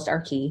models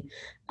are key,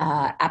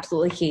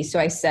 absolutely key. So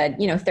I said,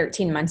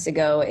 13 months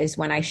ago is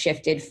when I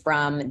shifted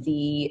from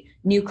the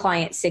new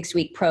client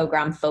 6-week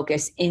program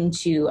focus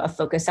into a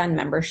focus on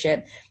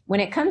membership.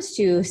 When it comes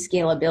to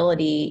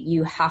scalability,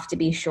 you have to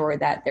be sure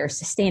that there's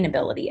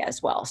sustainability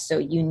as well. So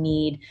you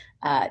need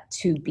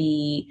to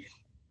be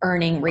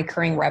earning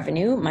recurring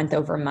revenue month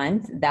over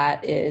month.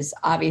 That is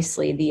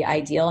obviously the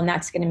ideal, and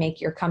that's going to make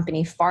your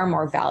company far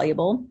more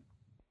valuable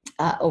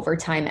over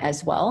time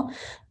as well.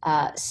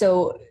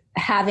 So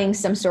having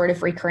some sort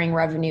of recurring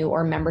revenue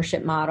or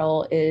membership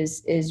model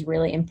is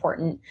really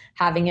important.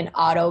 Having an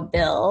auto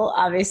bill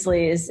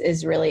obviously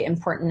is really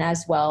important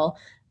as well.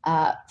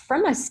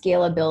 From a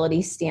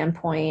scalability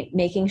standpoint,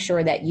 making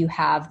sure that you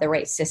have the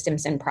right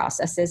systems and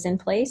processes in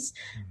place.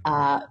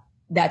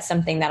 That's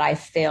something that I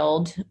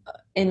failed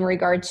in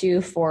regard to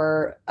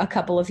for a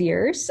couple of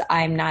years.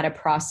 I'm not a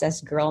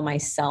process girl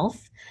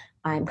myself.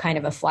 I'm kind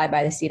of a fly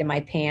by the seat of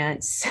my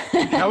pants.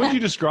 How would you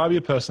describe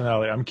your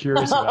personality? I'm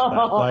curious about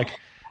that. Like,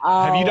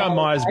 have you done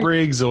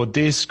Myers-Briggs or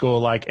DISC or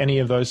like any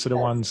of those sort of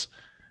ones?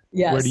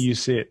 Yes. Where do you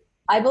sit?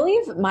 I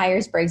believe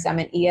Myers-Briggs, I'm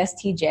an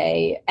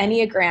ESTJ.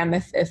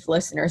 Enneagram, if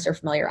listeners are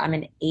familiar, I'm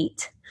an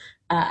 8.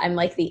 I'm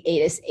like the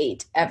 8est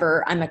 8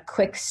 ever. I'm a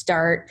quick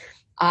start.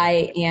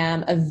 I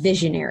am a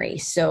visionary.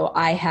 So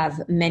I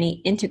have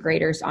many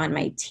integrators on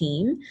my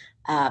team.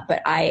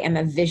 But I am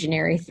a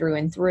visionary through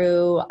and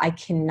through. I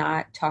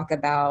cannot talk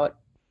about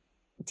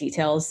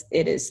details.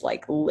 It is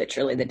like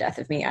literally the death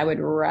of me. I would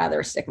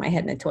rather stick my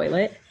head in the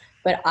toilet,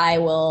 but I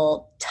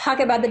will talk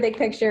about the big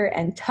picture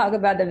and talk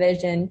about the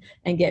vision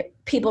and get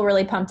people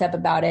really pumped up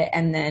about it.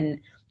 And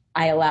then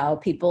I allow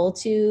people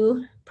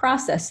to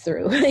process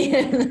through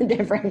the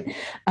different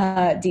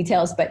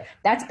details. But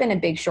that's been a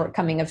big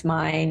shortcoming of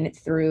mine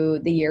through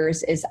the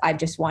years, is I've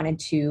just wanted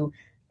to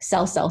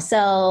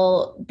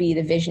sell, be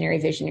the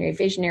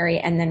visionary.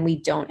 And then we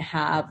don't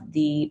have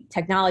the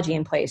technology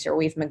in place, or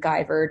we've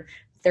MacGyvered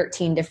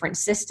 13 different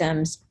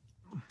systems.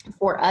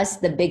 For us,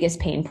 the biggest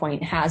pain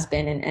point has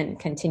been and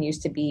continues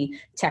to be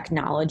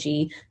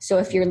technology. So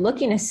if you're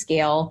looking to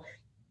scale,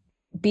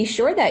 be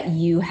sure that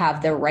you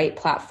have the right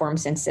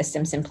platforms and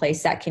systems in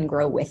place that can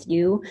grow with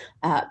you.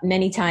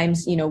 Many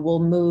times, we'll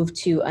move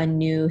to a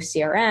new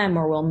CRM,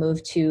 or we'll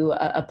move to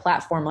a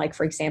platform like,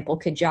 for example,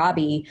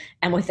 Kajabi.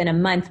 And within a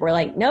month, we're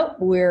like, nope,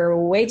 we're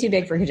way too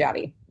big for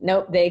Kajabi.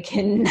 Nope, they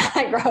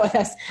cannot grow with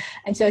us.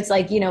 And so it's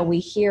like, we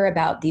hear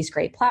about these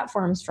great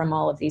platforms from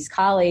all of these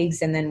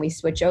colleagues, and then we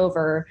switch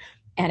over.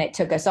 And it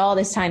took us all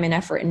this time and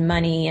effort and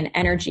money and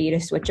energy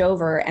to switch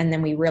over. And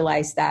then we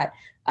realized that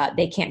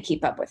they can't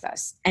keep up with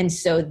us. And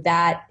so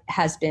that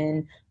has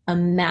been a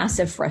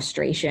massive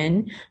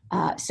frustration.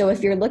 So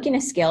if you're looking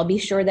to scale, be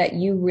sure that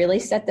you really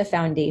set the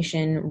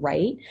foundation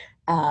right.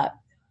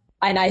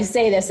 And I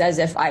say this as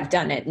if I've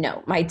done it.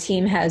 No, my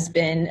team has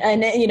been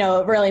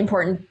a really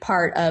important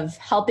part of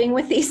helping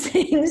with these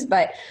things,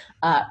 but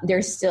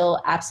there's still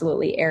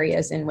absolutely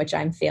areas in which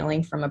I'm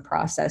failing from a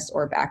process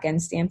or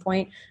back-end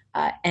standpoint.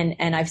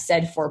 And I've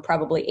said for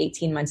probably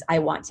 18 months, I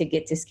want to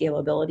get to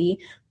scalability.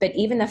 But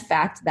even the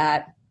fact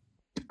that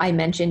I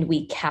mentioned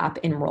we cap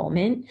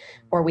enrollment,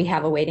 or we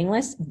have a waiting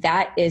list,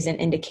 that is an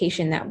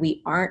indication that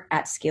we aren't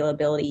at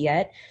scalability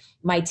yet.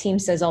 My team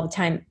says all the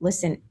time,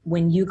 listen,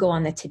 when you go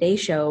on the Today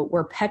Show,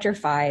 we're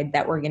petrified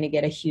that we're going to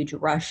get a huge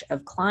rush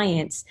of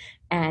clients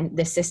and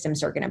the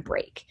systems are going to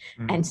break.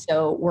 And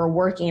so we're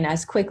working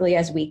as quickly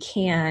as we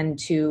can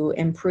to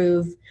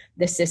improve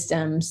the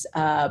systems.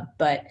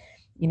 But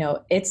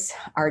it's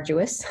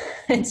arduous,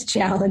 it's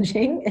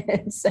challenging,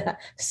 it's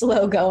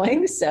slow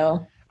going.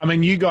 So, I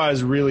mean, you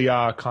guys really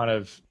are kind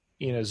of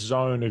in a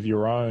zone of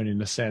your own,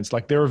 in a sense.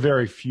 Like, there are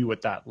very few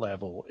at that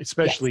level,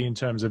 especially in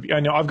terms of, I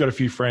know I've got a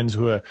few friends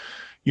who are,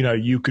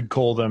 you could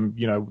call them,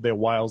 they're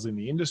whales in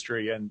the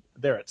industry, and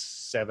they're at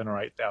 7,000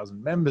 or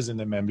 8,000 members in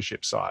their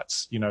membership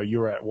sites.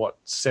 You're at what,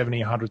 70,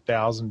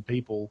 100,000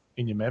 people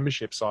in your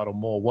membership site or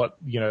more. What,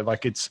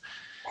 like it's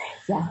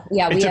we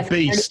it's have a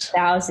beast.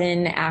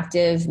 30,000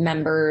 active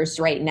members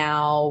right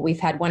now. We've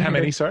had 100. How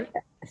many, sorry?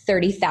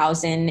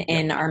 30,000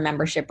 in our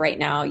membership right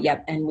now.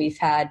 Yep. And we've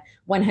had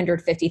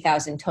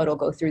 150,000 total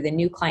go through the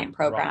new client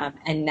program.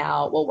 Right. And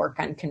now we'll work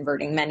on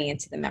converting many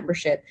into the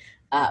membership.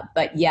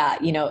 But yeah,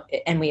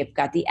 and we have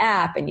got the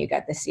app, and you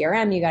got the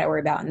CRM you got to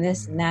worry about, and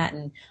this and that.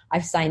 And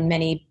I've signed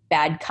many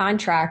bad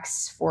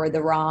contracts for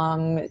the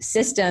wrong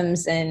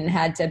systems and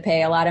had to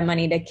pay a lot of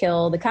money to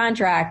kill the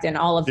contract and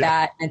all of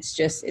that.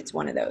 It's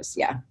one of those,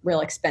 real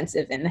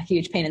expensive and a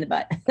huge pain in the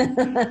butt.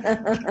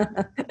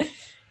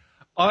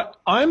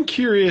 I'm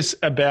curious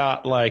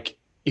about, like,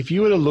 if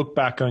you were to look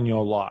back on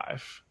your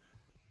life,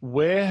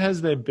 where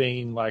has there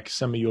been like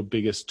some of your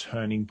biggest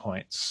turning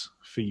points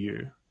for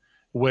you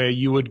where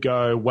you would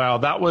go, wow,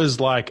 that was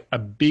like a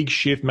big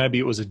shift. Maybe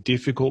it was a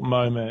difficult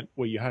moment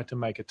where you had to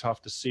make a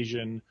tough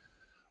decision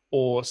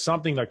or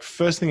something, like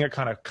first thing that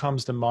kind of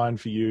comes to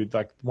mind for you,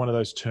 like one of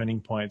those turning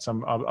points. I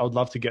would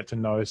love to get to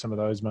know some of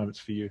those moments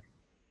for you.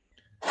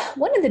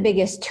 One of the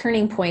biggest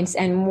turning points,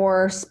 and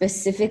more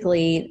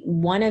specifically,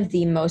 one of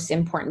the most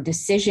important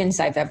decisions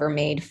I've ever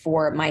made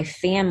for my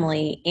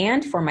family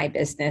and for my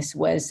business,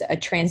 was a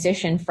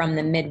transition from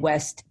the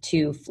Midwest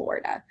to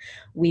Florida.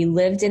 We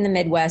lived in the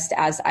Midwest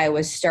as I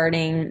was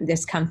starting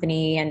this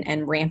company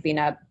and ramping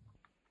up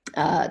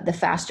the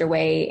Faster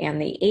Way and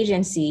the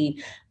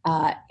agency.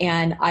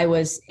 And I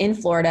was in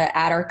Florida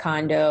at our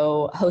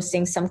condo,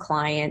 hosting some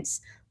clients,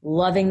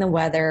 loving the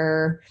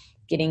weather,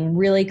 getting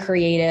really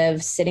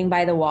creative, sitting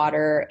by the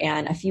water.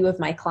 And a few of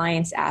my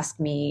clients asked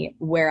me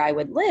where I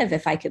would live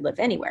if I could live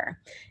anywhere.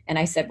 And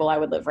I said, well, I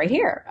would live right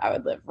here. I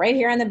would live right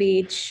here on the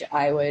beach.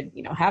 I would,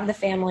 have the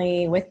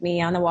family with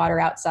me on the water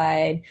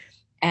outside.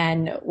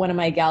 And one of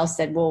my gals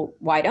said, well,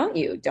 why don't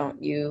you?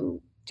 Don't you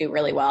do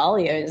really well?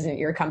 Isn't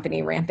your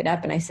company ramp it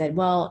up? And I said,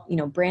 well,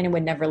 Brandon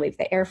would never leave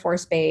the Air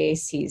Force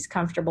Base. He's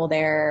comfortable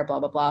there, blah,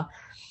 blah, blah.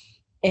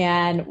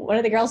 And one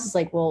of the girls is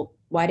like, well,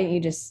 why didn't you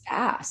just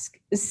ask?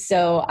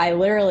 So I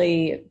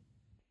literally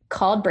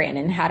called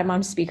Brandon, had him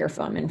on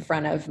speakerphone in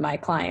front of my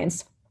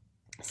clients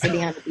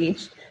sitting on the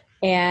beach.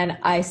 And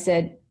I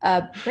said,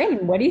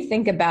 Brandon, what do you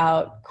think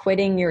about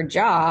quitting your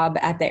job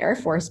at the Air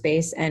Force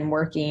Base and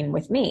working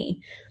with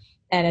me?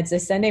 And it's a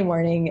Sunday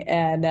morning.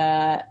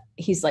 And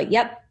he's like,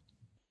 yep.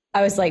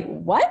 I was like,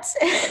 what?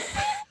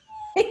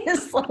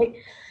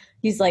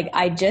 He's like,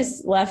 I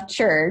just left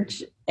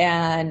church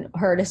and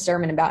heard a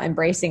sermon about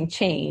embracing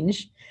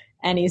change.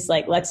 And he's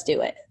like, let's do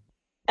it.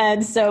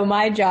 And so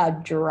my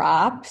job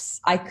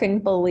drops. I couldn't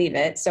believe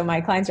it. So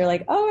my clients are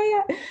like,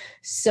 oh yeah.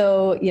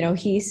 So,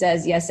 he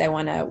says, yes, I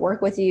want to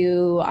work with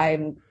you.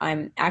 I'm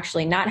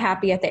actually not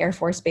happy at the Air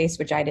Force Base,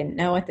 which I didn't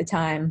know at the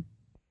time.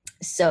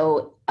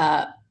 So,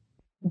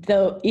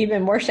 the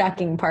even more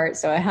shocking part.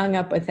 So I hung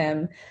up with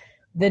him.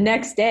 The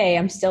next day,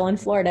 I'm still in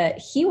Florida.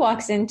 He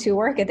walks into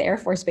work at the Air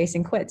Force Base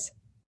and quits.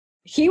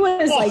 He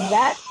was like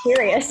that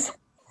serious.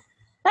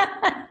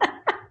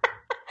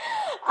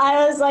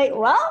 I was like,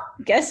 well,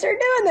 guess we're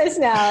doing this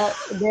now.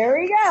 There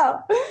we go.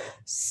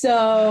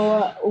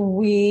 So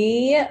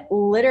we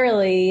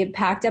literally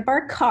packed up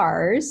our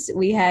cars.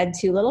 We had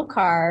 2 little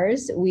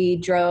cars. We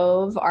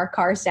drove our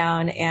cars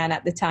down, and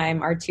at the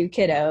time, our 2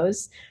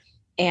 kiddos,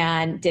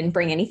 and didn't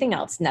bring anything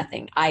else,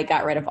 nothing. I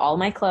got rid of all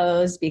my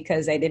clothes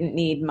because I didn't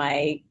need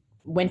my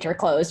winter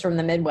clothes from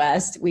the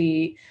Midwest.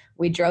 We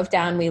drove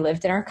down. We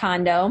lived in our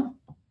condo,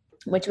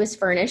 which was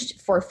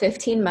furnished, for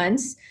 15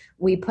 months.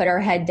 We put our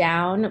head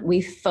down.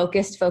 We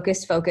focused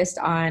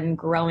on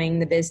growing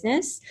the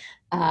business.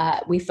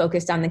 We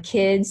focused on the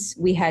kids.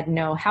 We had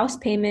no house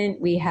payment.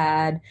 We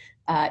had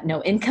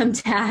no income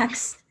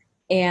tax.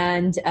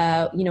 And,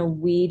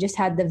 we just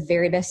had the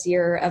very best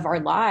year of our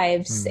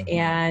lives,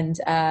 and,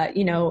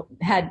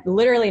 had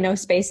literally no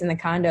space in the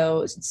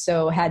condo.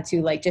 So had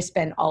to just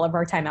spend all of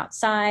our time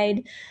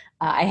outside.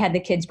 I had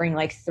the kids bring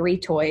 3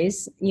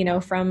 toys,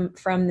 from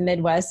the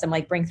Midwest. I'm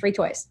like, bring 3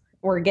 toys.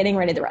 We're getting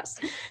rid of the rest.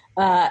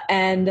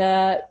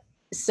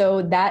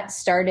 So that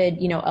started,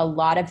 a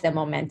lot of the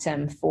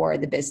momentum for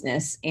the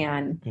business.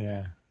 And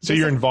yeah. So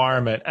your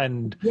environment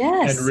and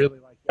really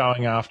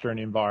going after an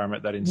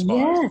environment that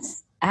inspires.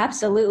 Yes,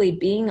 absolutely.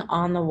 Being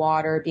on the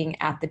water, being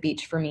at the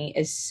beach for me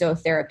is so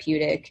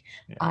therapeutic.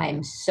 Yeah.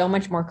 I'm so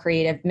much more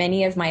creative.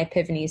 Many of my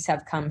epiphanies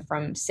have come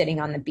from sitting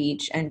on the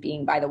beach and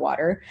being by the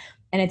water.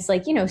 And it's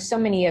so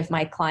many of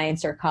my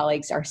clients or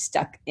colleagues are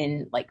stuck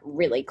in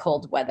really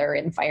cold weather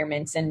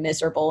environments and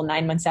miserable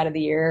 9 months out of the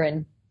year.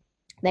 And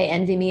they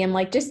envy me. I'm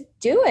like, just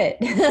do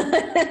it.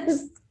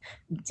 Just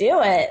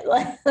do it.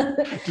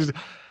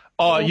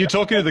 You're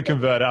talking to the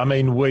converter. I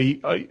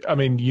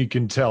mean, you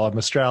can tell I'm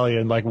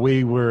Australian.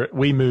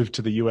 We moved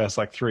to the US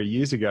 3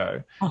 years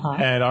ago.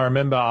 And I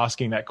remember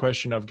asking that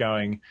question of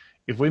going,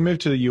 if we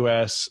moved to the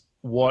US,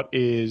 what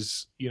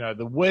is,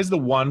 where's the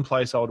one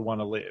place I would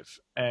want to live?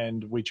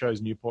 And we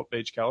chose Newport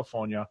Beach,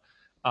 California.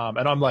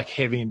 And I'm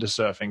heavy into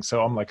surfing.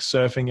 So I'm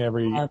surfing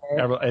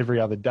every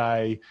other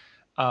day.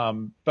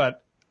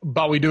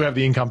 But we do have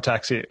the income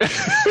tax here.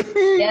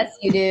 Yes,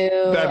 you do.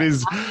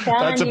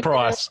 That's a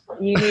price.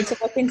 You need to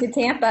look into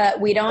Tampa.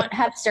 We don't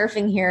have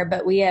surfing here,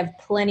 but we have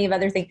plenty of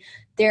other things.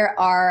 There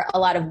are a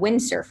lot of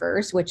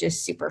windsurfers, which is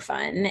super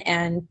fun,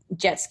 and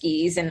jet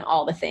skis and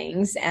all the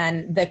things.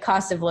 And the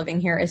cost of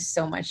living here is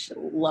so much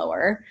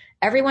lower.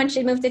 Everyone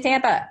should move to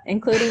Tampa,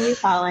 including you,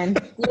 Colin.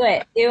 Do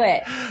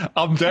it.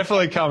 I'm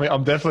definitely coming.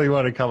 I'm definitely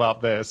want to come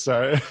up there.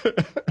 So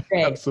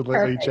Great. Absolutely.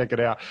 Perfect. Check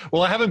it out.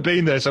 Well, I haven't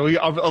been there, so I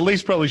at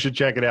least probably should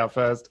check it out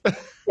first.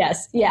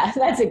 Yes. Yeah,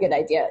 that's a good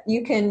idea.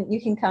 You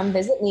can come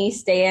visit me,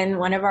 stay in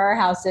one of our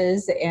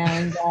houses,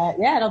 and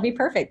yeah, it'll be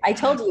perfect. I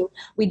told you,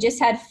 we just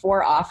had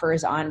 4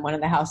 offers on one of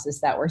the houses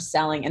that we're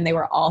selling, and they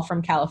were all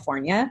from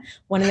California.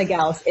 One of the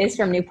gals is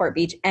from Newport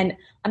Beach. And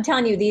I'm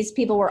telling you, these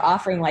people were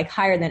offering like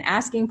higher than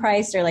asking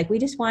price. They're like, we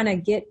just want to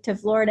get to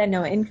Florida,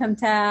 no income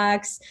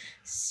tax,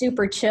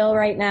 super chill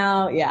right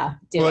now. Yeah.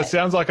 Well, it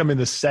sounds like I'm in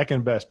the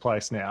second best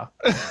place now.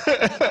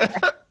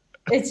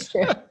 It's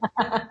true.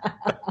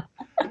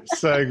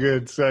 So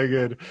good. So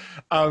good.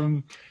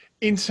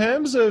 In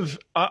terms of,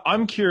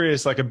 I'm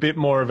curious, like a bit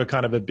more of a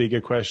kind of a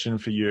bigger question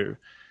for you.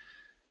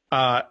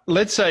 But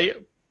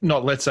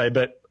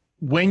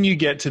when you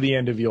get to the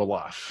end of your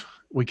life,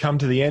 we come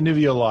to the end of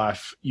your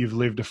life, you've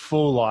lived a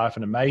full life,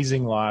 an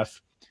amazing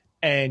life,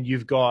 and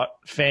you've got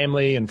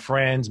family and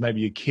friends, maybe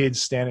your kids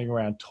standing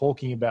around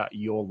talking about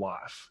your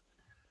life.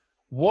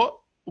 What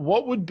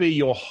would be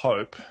your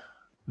hope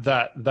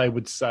that they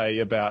would say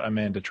about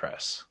Amanda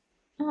Tress?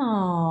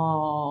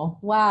 Oh,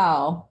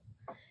 wow.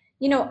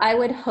 I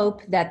would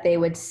hope that they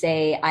would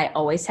say I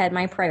always had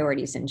my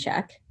priorities in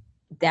check,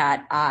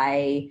 that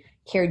I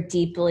cared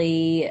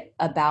deeply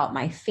about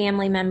my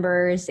family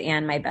members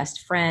and my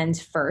best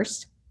friends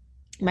first,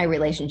 my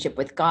relationship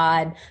with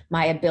God,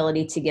 my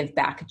ability to give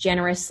back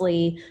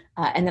generously,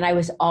 and that I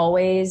was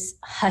always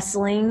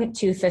hustling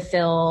to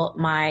fulfill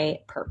my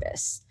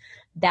purpose.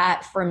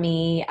 That for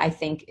me, I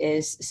think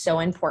is so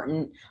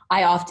important.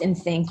 I often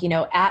think,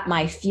 at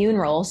my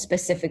funeral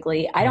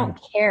specifically, I don't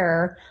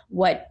care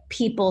what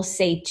people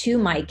say to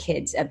my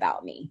kids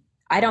about me.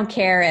 I don't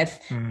care if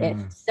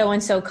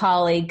so-and-so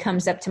colleague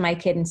comes up to my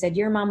kid and said,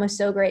 your mom was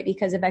so great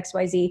because of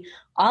XYZ.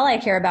 All I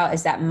care about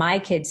is that my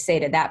kids say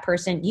to that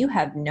person, you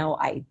have no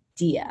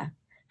idea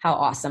how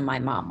awesome my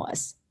mom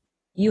was.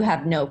 You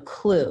have no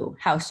clue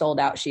how sold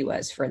out she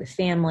was for the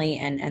family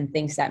and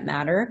things that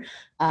matter.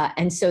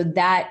 And so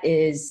that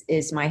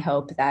is my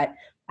hope, that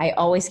I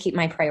always keep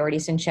my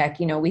priorities in check.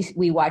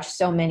 We watch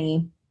so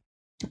many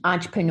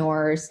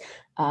entrepreneurs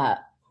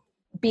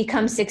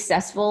become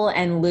successful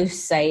and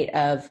lose sight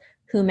of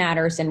who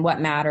matters and what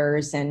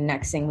matters. And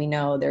next thing we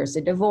know, there's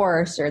a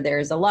divorce or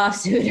there's a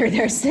lawsuit or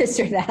there's this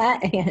or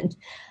that. And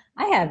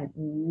I have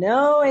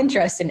no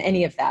interest in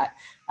any of that.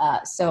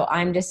 So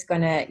I'm just going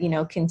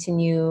to,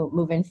 continue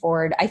moving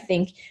forward. I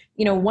think,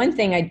 one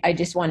thing I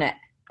just want to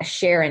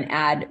share and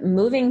add,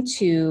 moving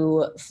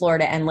to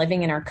Florida and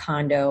living in our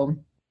condo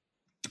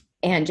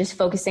and just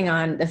focusing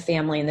on the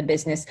family and the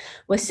business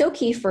was so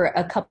key for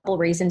a couple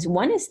reasons.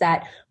 One is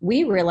that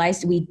we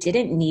realized we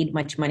didn't need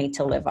much money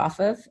to live off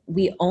of.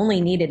 We only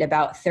needed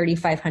about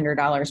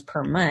 $3,500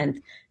 per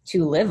month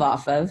to live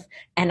off of.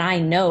 And I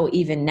know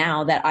even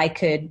now that I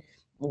could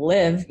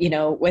live,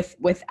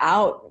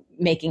 without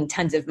making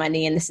tons of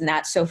money and this and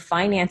that. So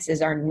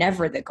finances are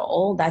never the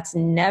goal. That's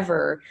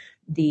never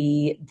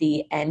the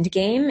end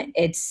game.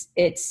 It's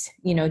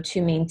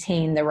to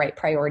maintain the right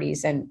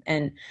priorities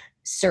and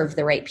serve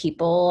the right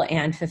people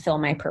and fulfill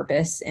my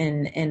purpose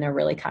in a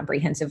really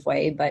comprehensive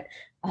way. But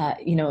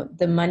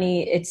the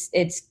money,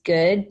 it's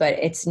good, but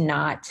it's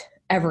not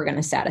ever going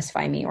to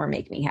satisfy me or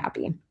make me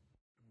happy.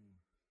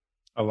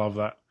 I love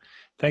that.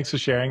 Thanks for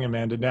sharing,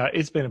 Amanda. Now,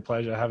 it's been a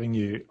pleasure having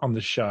you on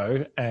the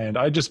show, and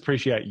I just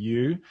appreciate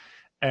you.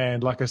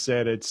 And like I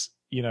said,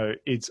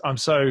 I'm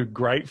so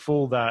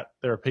grateful that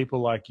there are people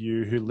like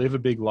you who live a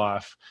big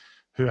life,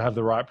 who have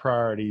the right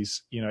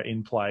priorities,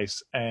 in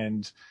place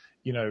and,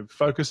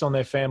 focus on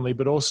their family,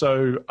 but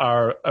also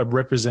are a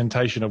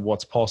representation of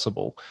what's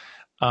possible.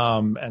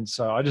 And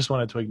so I just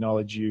wanted to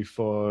acknowledge you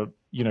for,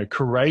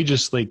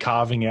 courageously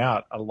carving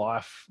out a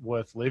life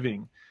worth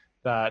living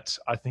that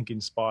I think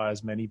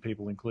inspires many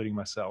people, including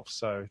myself.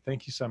 So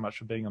thank you so much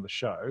for being on the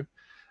show.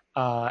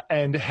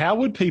 And how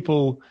would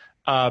people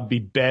be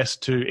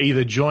best to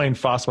either join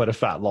Fast Way to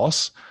Fat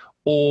Loss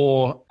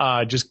or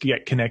just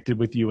get connected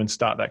with you and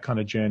start that kind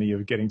of journey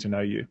of getting to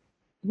know you?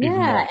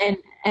 Yeah.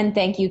 And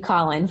thank you,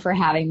 Colin, for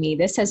having me.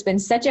 This has been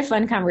such a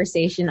fun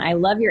conversation. I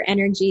love your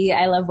energy.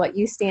 I love what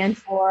you stand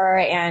for,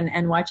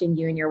 and watching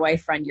you and your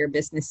wife run your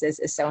businesses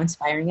is so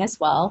inspiring as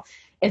well.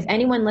 If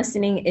anyone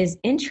listening is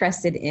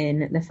interested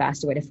in the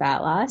Faster Way to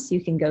Fat Loss,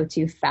 you can go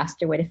to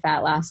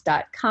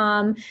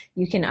fasterwaytofatloss.com.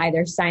 You can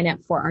either sign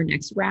up for our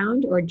next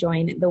round or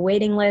join the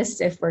waiting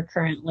list if we're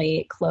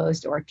currently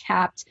closed or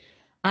capped.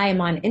 I am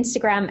on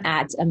Instagram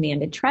at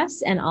Amanda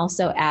Tress and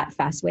also at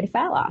Fast Way to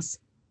Fat Loss.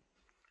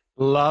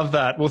 Love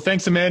that. Well,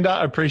 thanks, Amanda.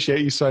 I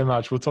appreciate you so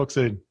much. We'll talk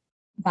soon.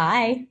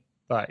 Bye.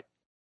 Bye.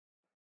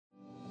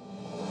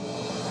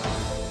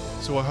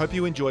 So I hope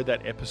you enjoyed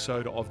that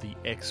episode of The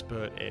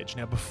Expert Edge.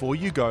 Now, before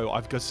you go,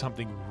 I've got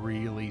something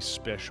really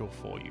special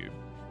for you,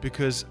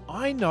 because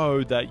I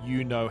know that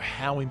you know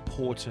how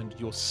important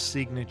your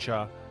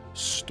signature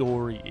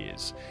story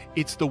is.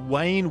 It's the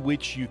way in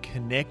which you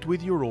connect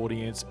with your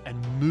audience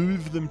and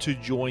move them to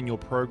join your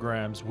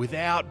programs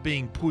without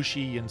being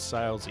pushy and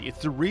salesy.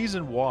 It's the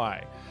reason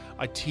why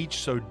I teach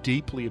so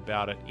deeply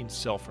about it in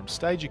Sell From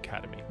Stage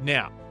Academy.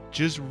 Now,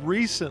 just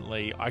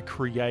recently I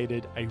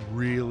created a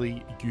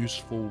really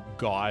useful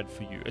guide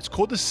for you. It's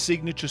called the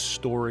Signature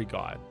Story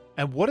Guide.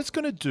 And what it's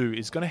going to do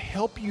is going to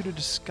help you to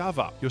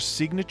discover your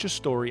signature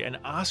story and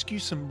ask you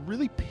some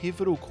really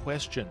pivotal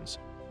questions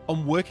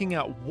on working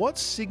out what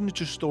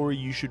signature story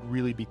you should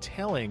really be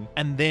telling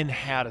and then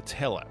how to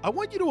tell it. I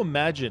want you to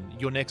imagine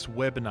your next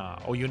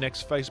webinar or your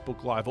next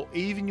Facebook Live or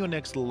even your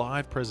next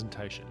live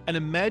presentation, and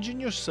imagine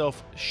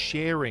yourself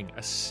sharing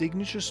a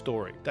signature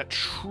story that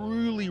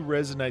truly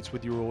resonates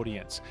with your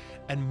audience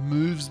and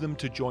moves them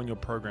to join your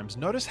programs.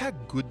 Notice how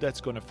good that's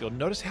going to feel.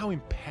 Notice how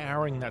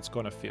empowering that's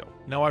going to feel.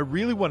 Now, I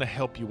really want to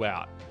help you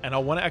out, and I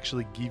want to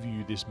actually give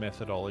you this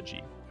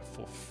methodology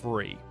for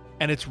free.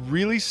 And it's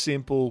really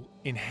simple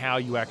in how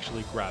you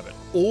actually grab it.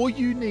 All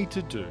you need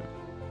to do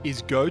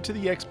is go to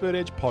the Expert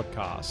Edge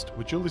podcast,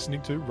 which you're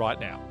listening to right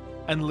now,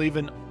 and leave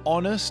an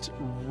honest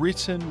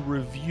written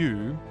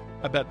review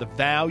about the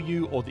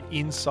value or the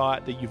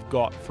insight that you've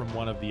got from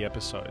one of the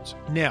episodes.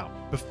 Now,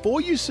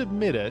 before you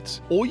submit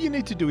it, all you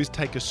need to do is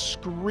take a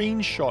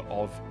screenshot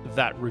of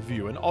that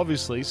review and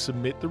obviously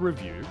submit the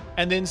review,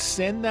 and then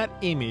send that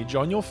image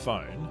on your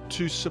phone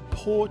to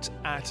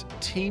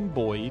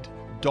support@teamboyd.co.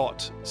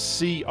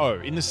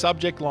 In the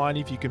subject line,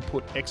 if you can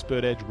put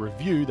Expert Edge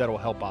review, that'll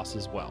help us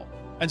as well.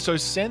 And so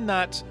send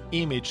that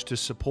image to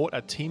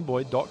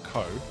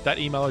support@teamboyd.co. That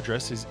email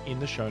address is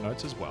in the show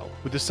notes as well,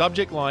 with the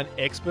subject line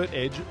Expert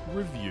Edge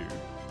review.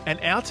 And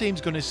our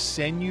team's going to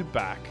send you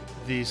back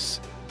this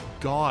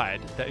guide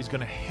that is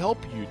going to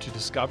help you to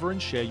discover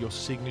and share your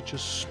signature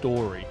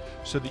story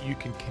so that you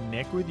can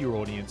connect with your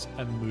audience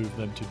and move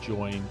them to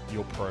join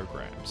your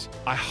programs.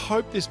 I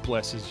hope this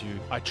blesses you.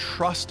 I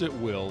trust it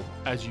will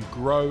as you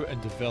grow and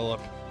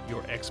develop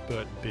your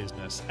expert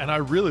business. And I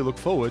really look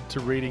forward to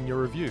reading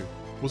your review.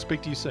 We'll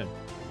speak to you soon.